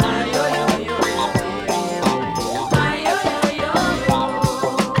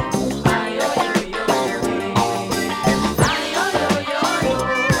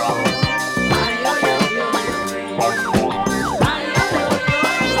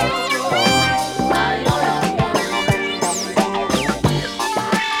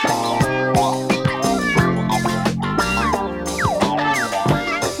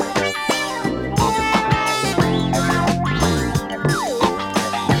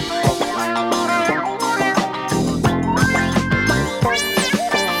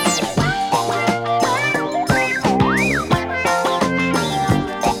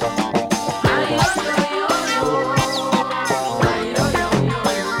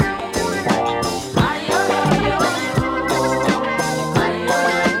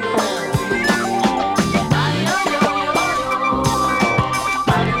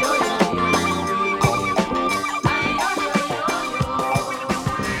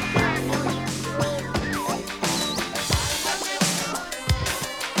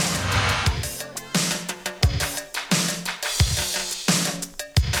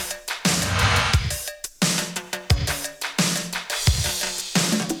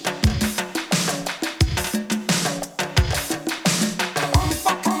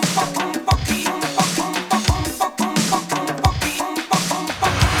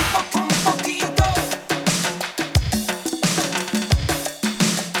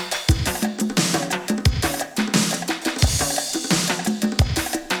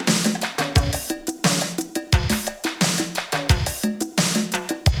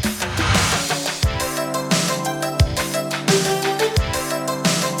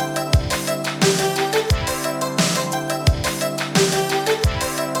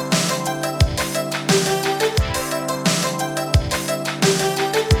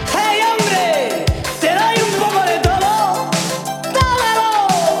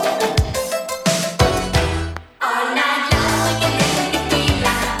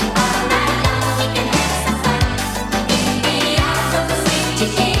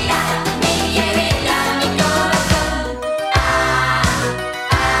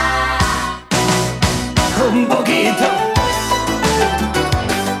 un poquito.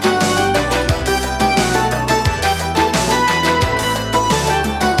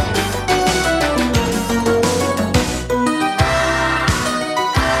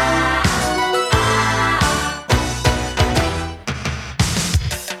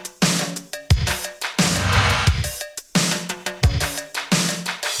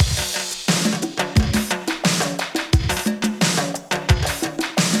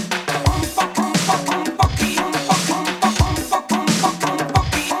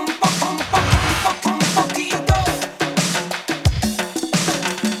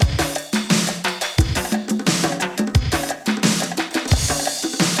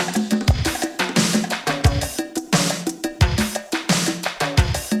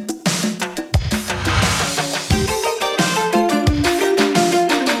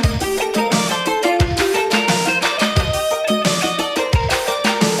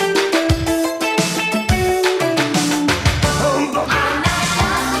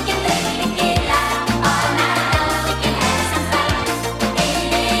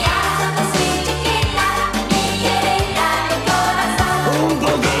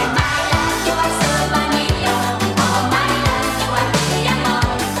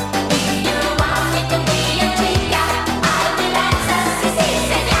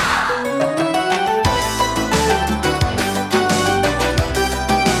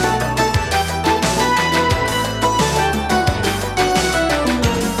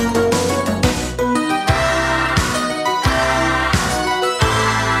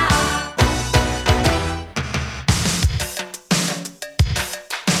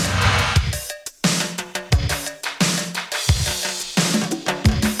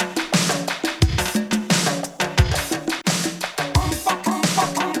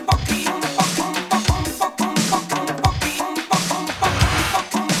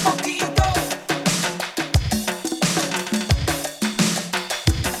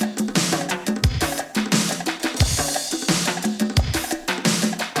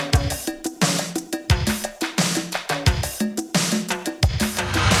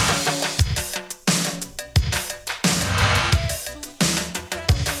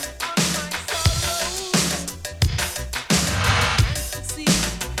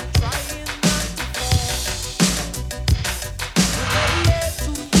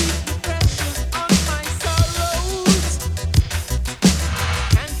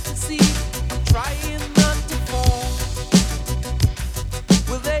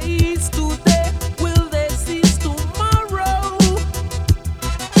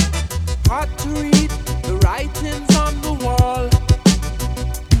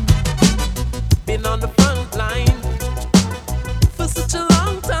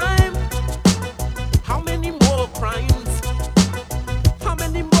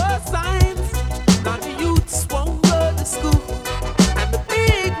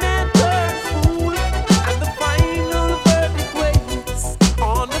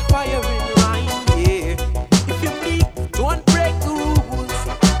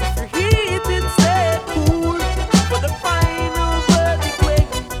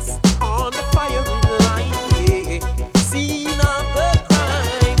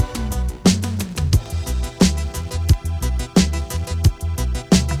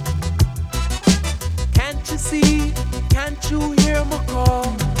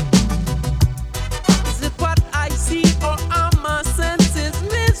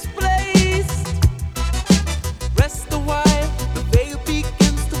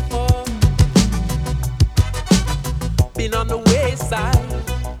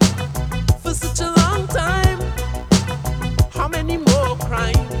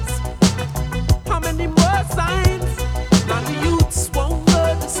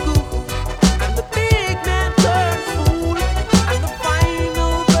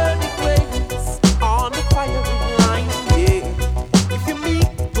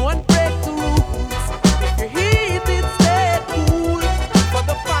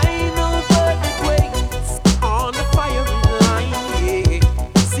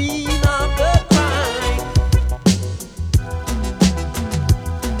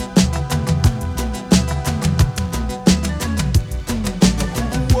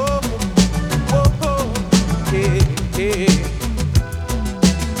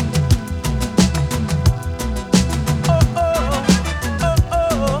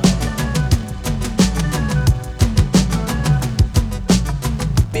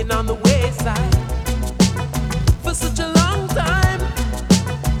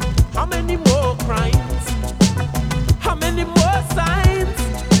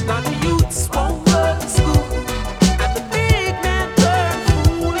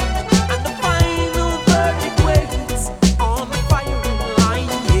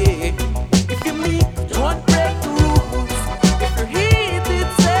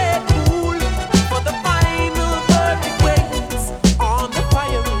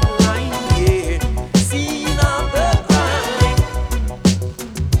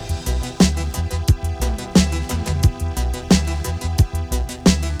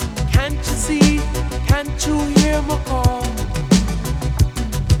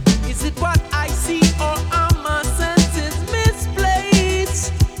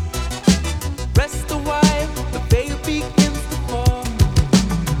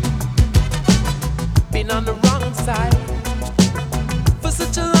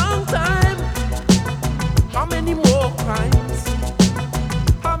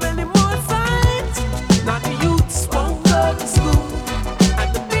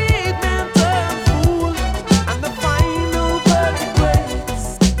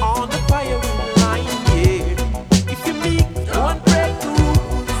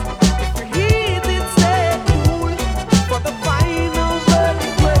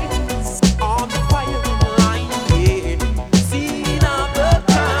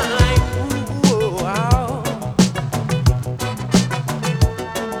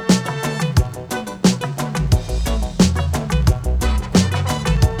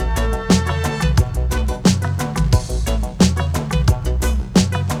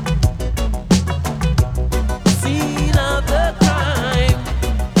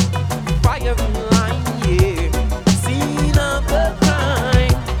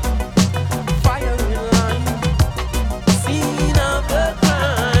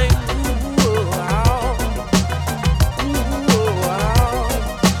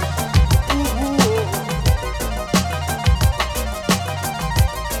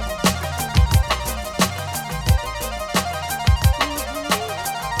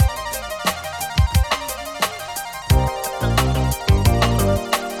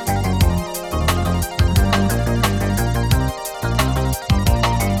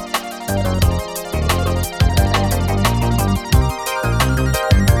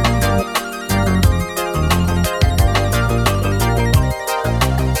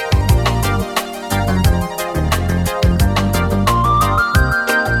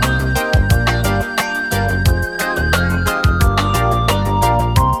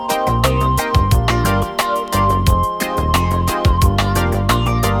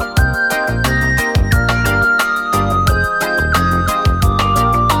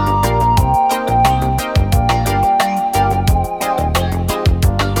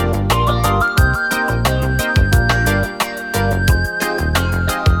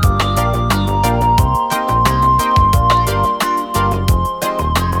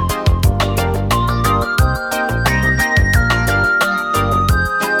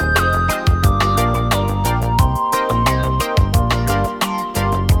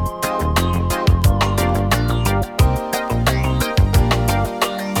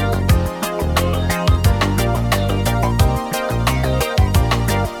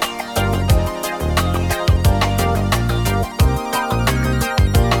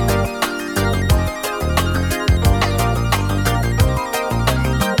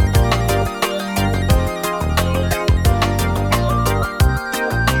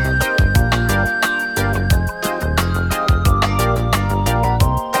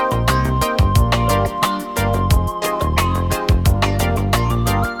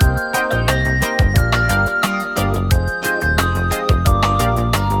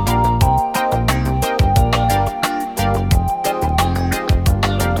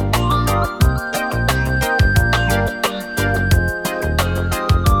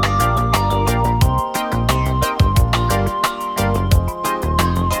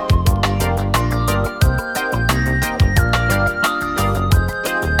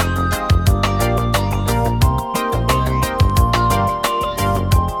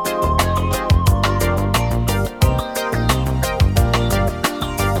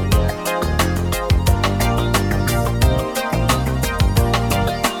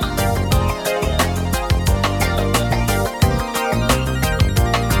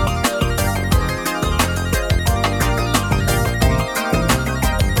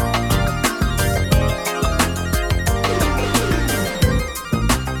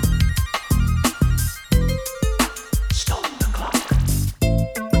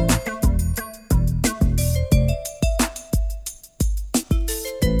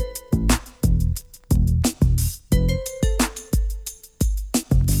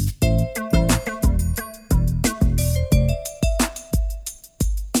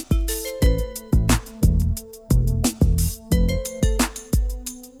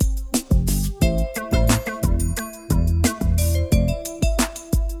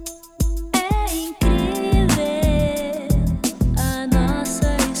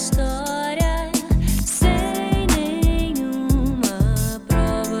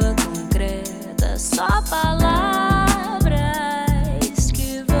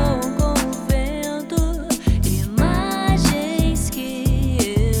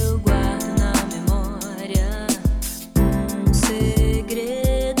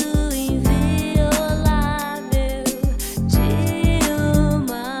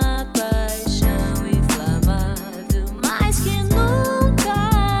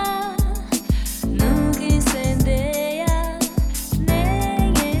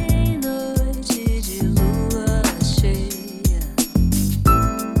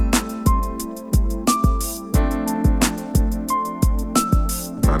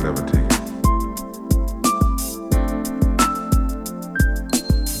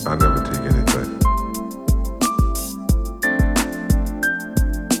 I never take anything.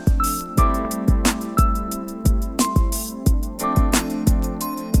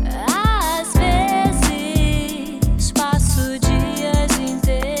 Às vezes passo dias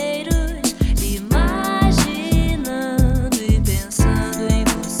inteiros imaginando e pensando em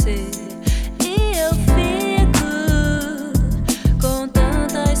você. E eu fico com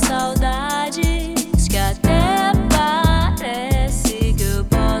tantas saudades que até parece que eu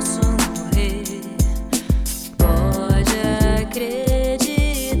posso morrer. Pode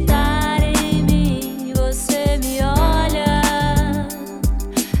acreditar em mim, você me olha.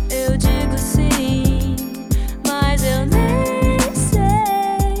 Eu digo sim, mas eu nem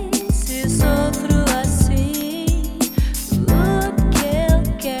sei se sofro assim. O que eu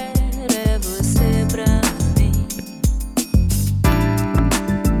quero é você pra mim.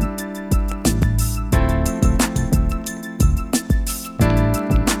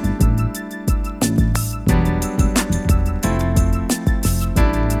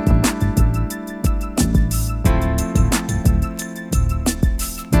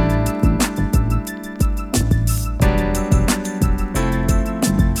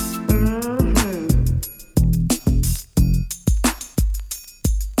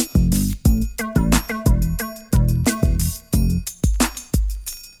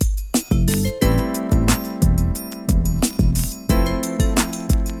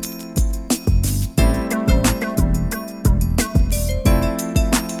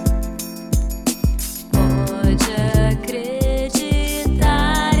 Pode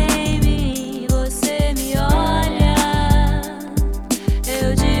acreditar em mim, você me olha.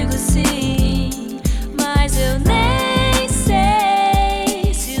 Eu digo sim, mas eu nem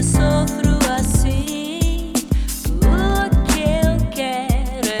sei se sofro assim. O que eu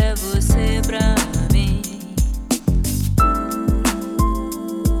quero é você pra mim.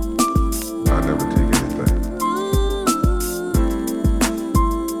 I never take anything.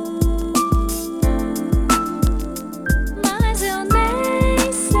 Mas eu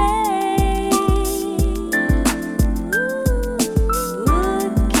nem sei. O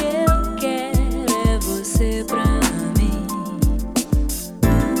que eu quero é você pra mim.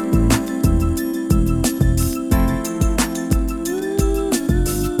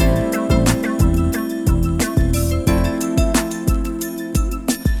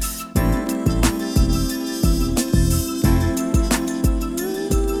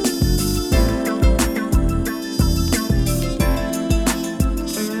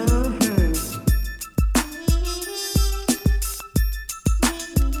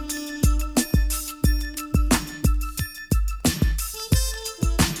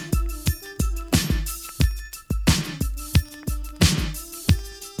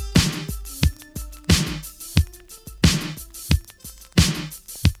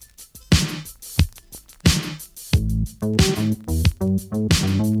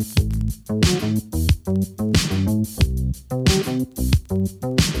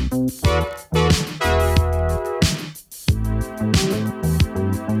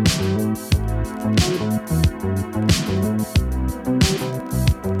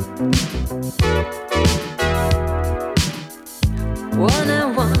 One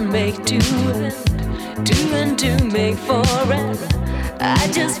and one make two, and two and two make four, and I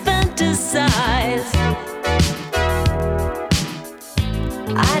just fantasize.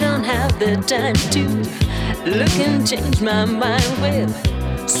 I don't have the time to look and change my mind with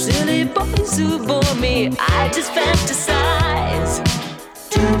silly boys who bore me. I just fantasize.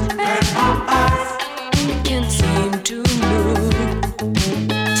 Two and four eyes can't seem to move.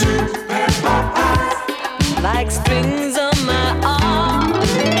 Two and four eyes like strings on my arm.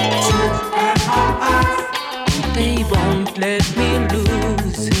 Two and four eyes they won't let me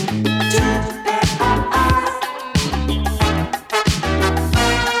lose. Two and four eyes.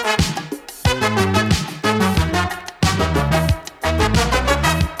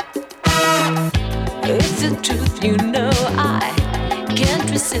 It's the truth, you know I can't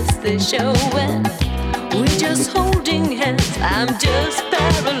resist the show when we're just holding hands. I'm just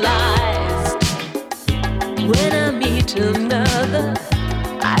paralyzed. When I meet another,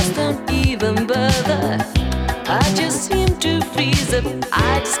 I don't even bother. I just seem to freeze up,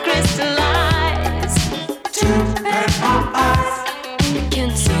 I just crystallize. Two and four eyes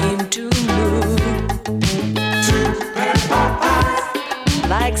can't seem to move. Two and four eyes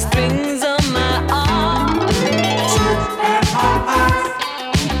like strings on my arm. Two and four eyes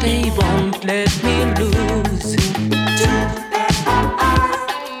they won't let me lose. Two and four eyes.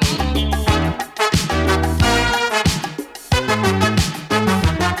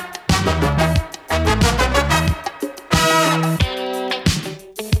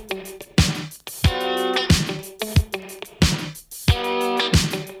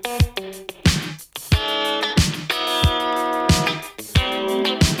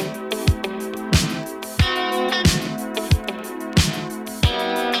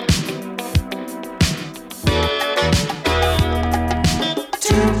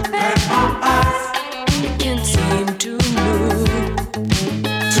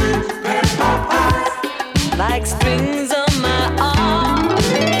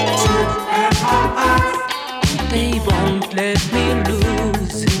 won't let me lose.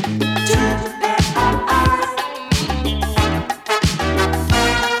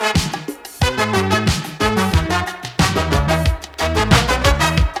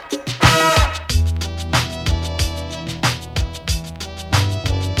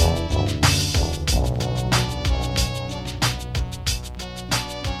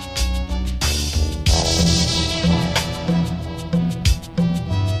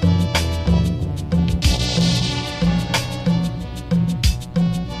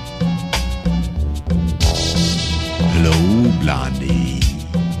 Blondie,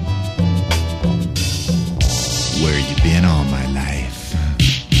 where you been all my life?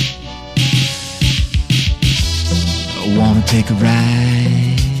 Wanna take a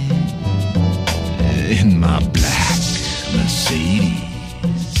ride in my black Mercedes?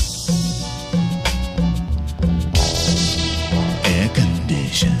 Air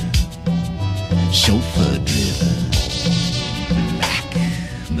conditioned, chauffeur driven, black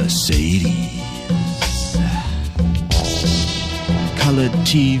Mercedes. Colored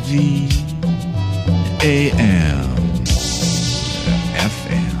TV, AM,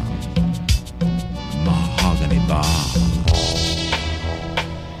 FM, mahogany bar.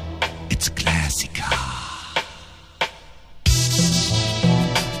 It's a classic car.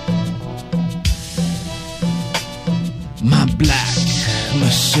 My black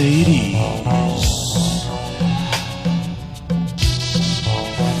Mercedes.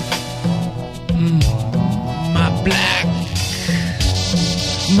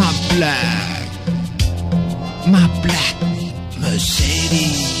 My black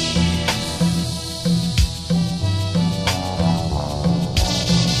Mercedes.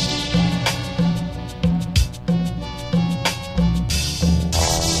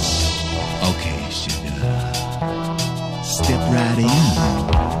 Okay, sugar, step right in.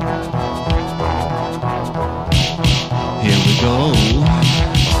 Here we go.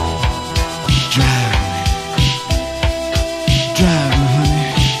 Drive me, honey.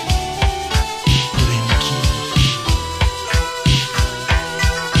 Put in the key.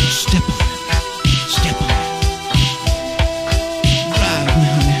 Step on it. Drive me,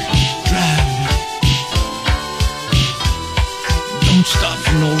 honey. Drive me. Don't stop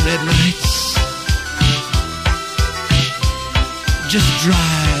for no red lights. Just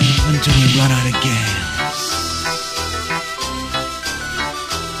drive until we run out of gas.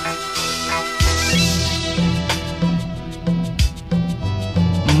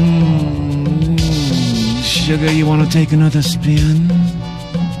 Sugar, you wanna take another spin?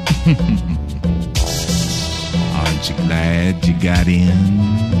 Aren't you glad you got in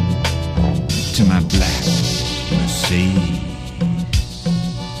to my black Mercedes?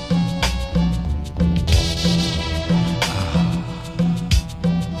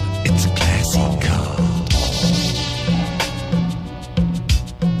 It's a classic car.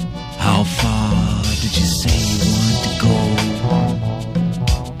 How far did you say you want to go?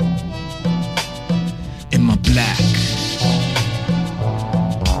 In my black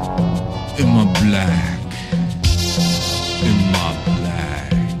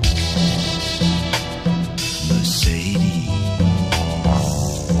Mercedes.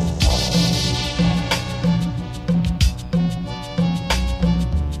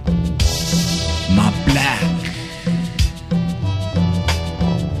 My black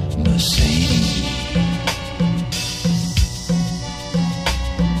Mercedes.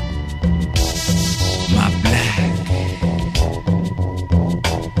 My black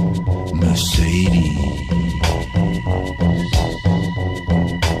Mercedes.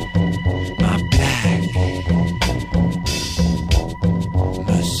 My black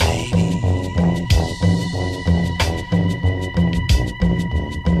Mercedes.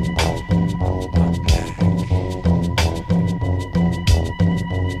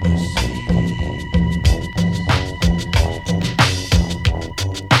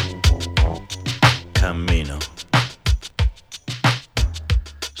 Cammino.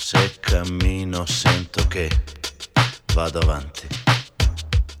 Se cammino sento che vado avanti.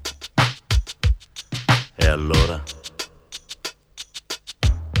 E allora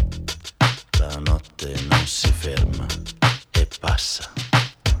la notte non si ferma e passa.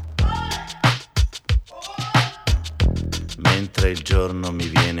 Mentre il giorno mi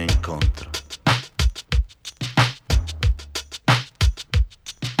viene incontro.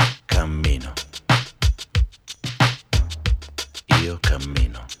 Cammino. Io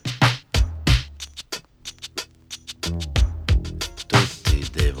cammino. Tutti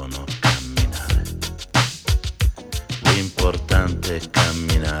devono camminare. L'importante è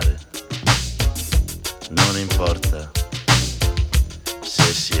camminare. Non importa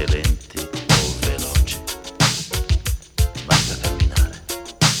se si è lenti o veloci.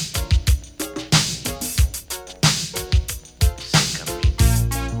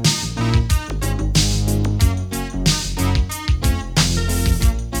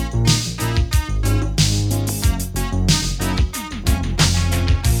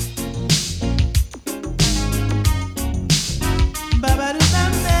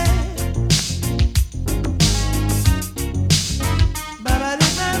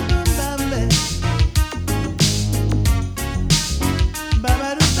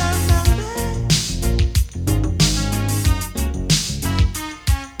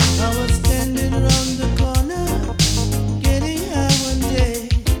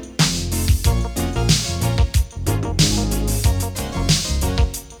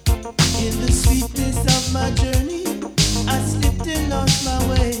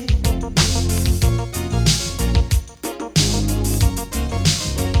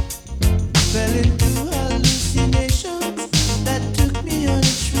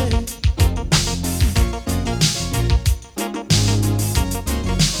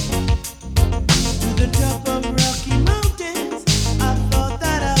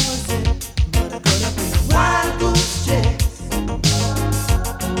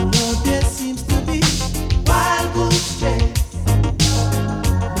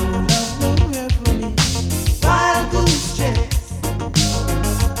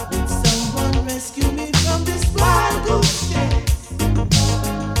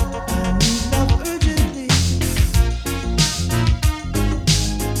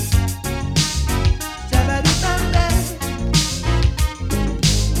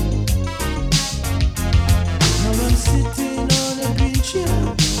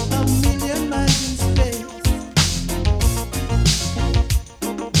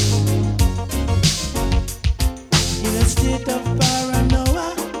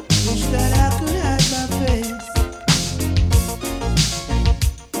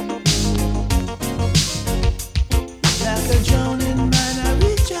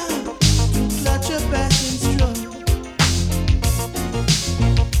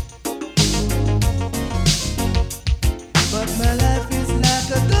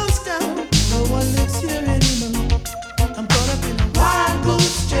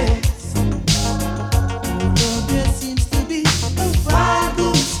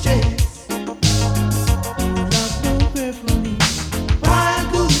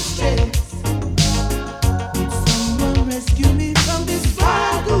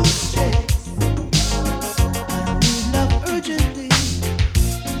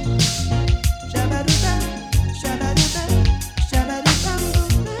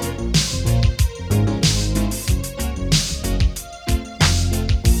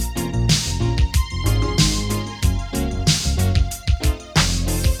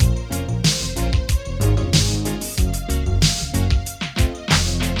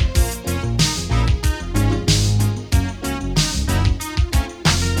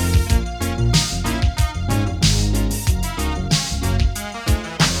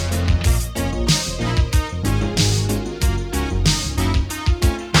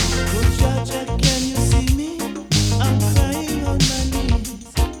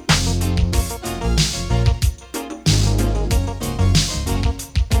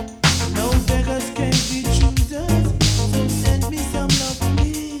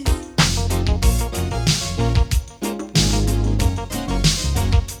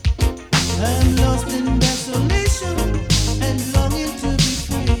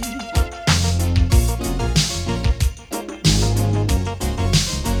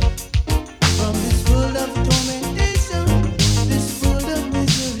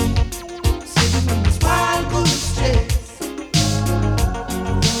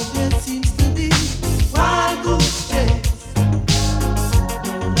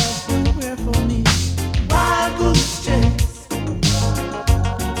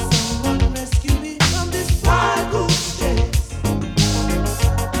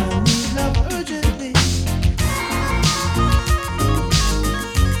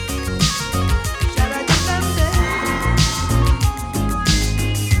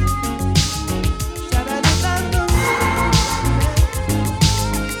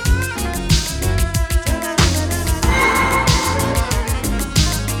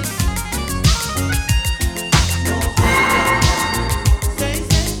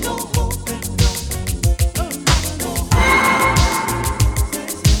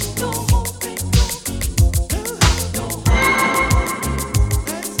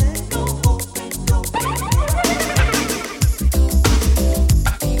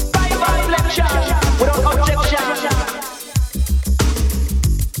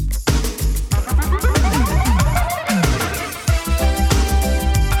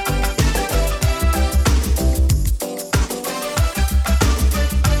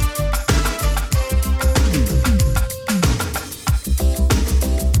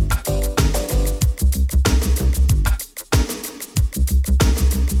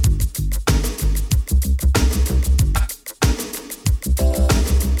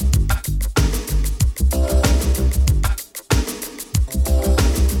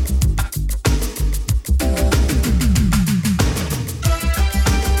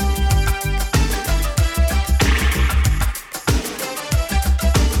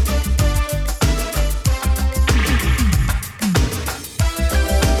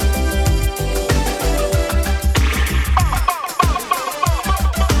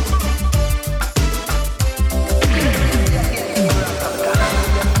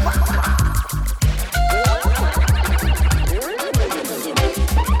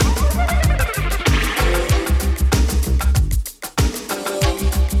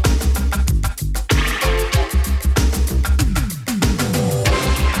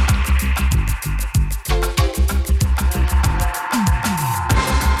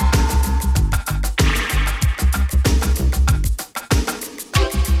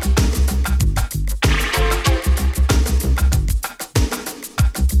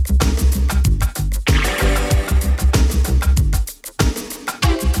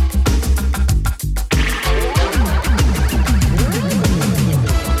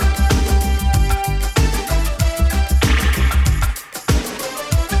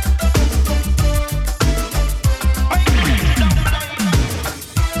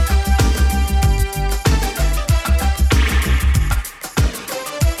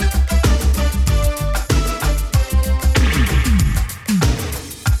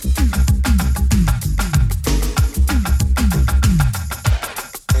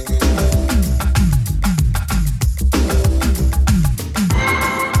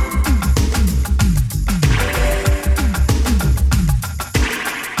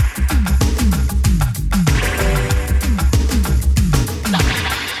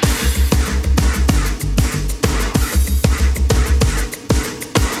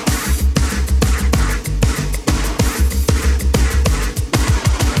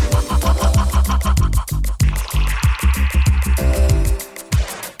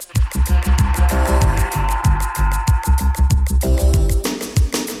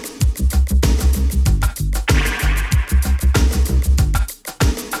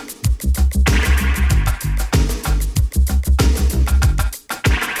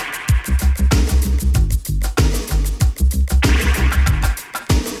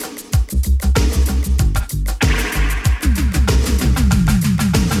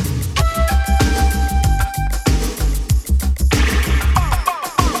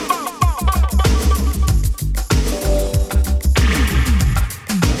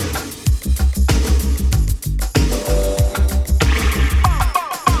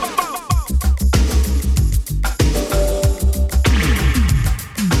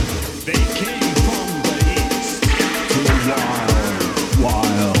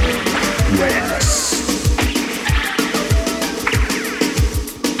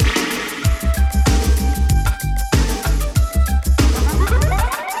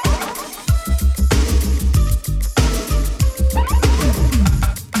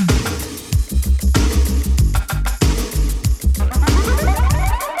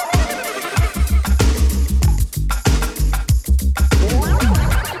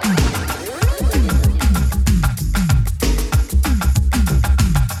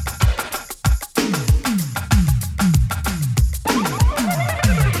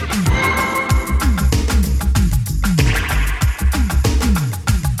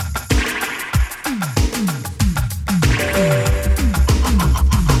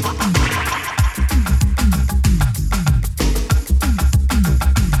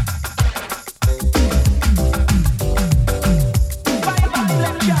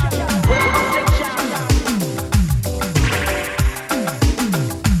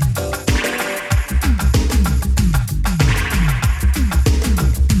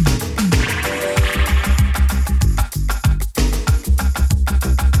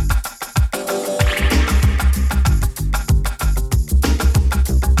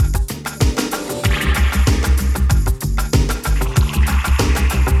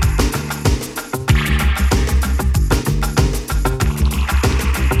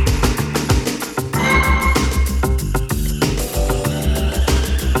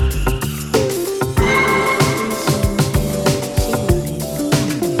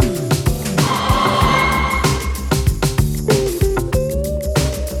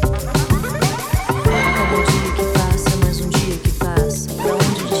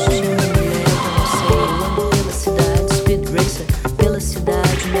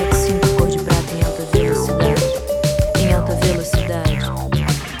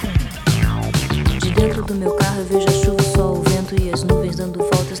 dentro do meu carro eu vejo a chuva, o sol, o vento e as nuvens dando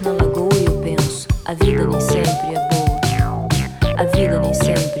voltas na lagoa e eu penso, a vida nem sempre é boa, a vida nem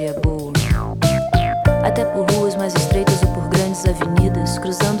sempre é boa. Até por ruas mais estreitas ou por grandes avenidas,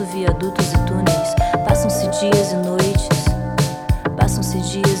 cruzando viadutos e túneis, passam-se dias e noites, passam-se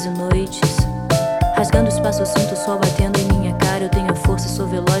dias e noites. Rasgando o espaço eu sinto o sol batendo em minha cara, eu tenho força, sou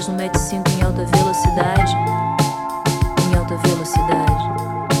veloz no Match 5 em alta velocidade, em alta velocidade.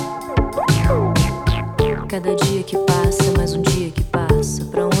 Cada dia que passa é mais um dia que passa.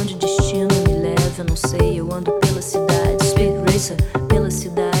 Pra onde o destino me leva eu não sei, eu ando pela cidade, Speed Racer pela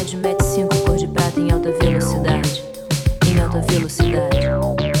cidade, Match 5 cor de prata em alta velocidade, em alta velocidade.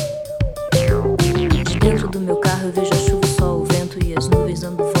 De dentro do meu carro eu vejo a chuva, o sol, o vento e as nuvens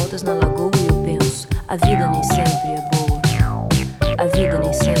dando voltas na lagoa e eu penso, a vida nem sempre é boa, a vida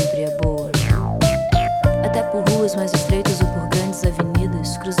nem sempre é boa. Até por ruas mais estreitas ou por grandes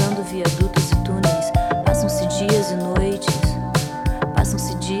avenidas, cruzando viadutos e túneis, passam-se dias e noites,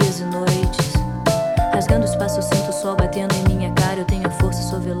 passam-se dias e noites. Rasgando o espaço eu sinto o sol batendo em minha cara, eu tenho a força,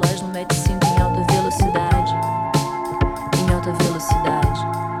 sou veloz no Match 5 em alta velocidade, em alta velocidade.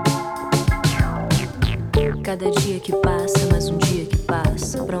 Cada dia que passa é mais um dia que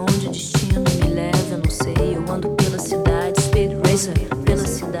passa. Pra onde o destino me leva eu não sei, eu ando pela cidade, Speed Racer pela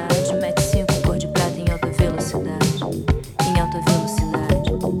cidade, Match 5 cor de prata em alta velocidade, em alta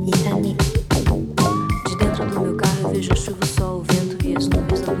velocidade. De dentro do meu carro eu vejo a chuva, o sol, o vento e as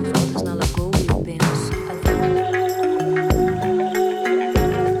nuvens dando voltas na lagoa e eu penso, a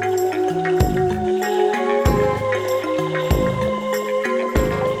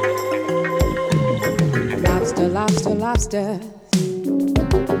Lobster, lobster, lobster.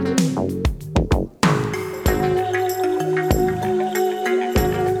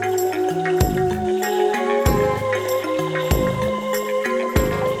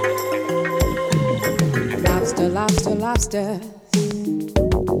 Lobster, lobster, lobster.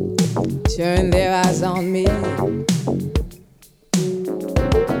 Turn their eyes on me.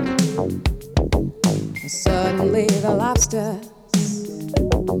 Suddenly the lobsters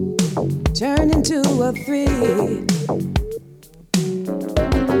turn into a three.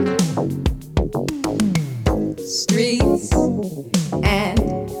 Streets and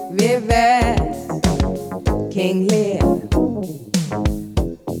rivers, King Lear.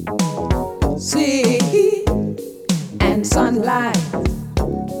 Sea and sunlight,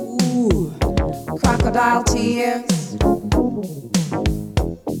 ooh, crocodile tears.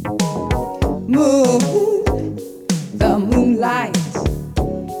 Moon, the moonlight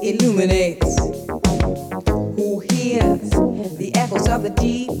illuminates. Who hears the echoes of the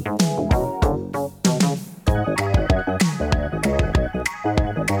deep?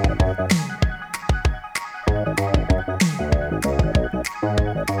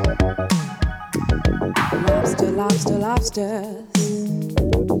 Lobster, lobster, lobsters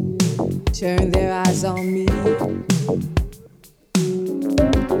turn their eyes on me.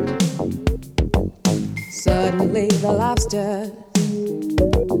 Suddenly the lobsters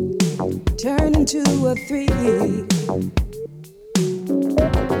turn into a three.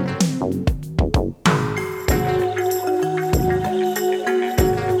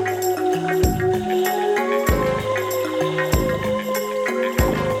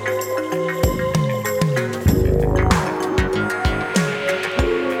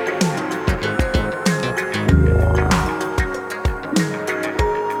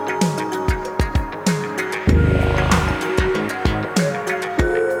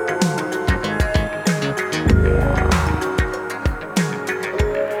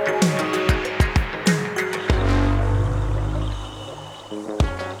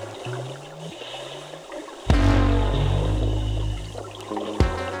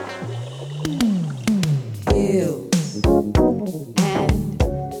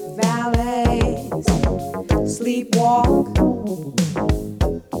 Sleepwalk,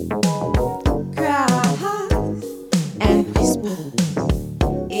 cries and whispers.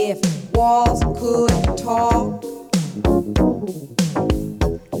 If walls could talk,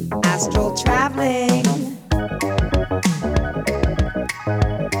 astral traveling.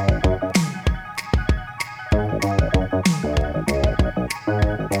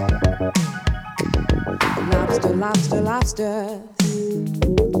 Lobster, lobster, lobsters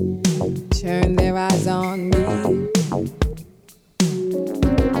turn their eyes on me.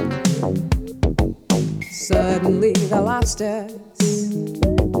 Suddenly the lobsters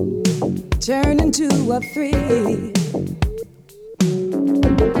turn into a three.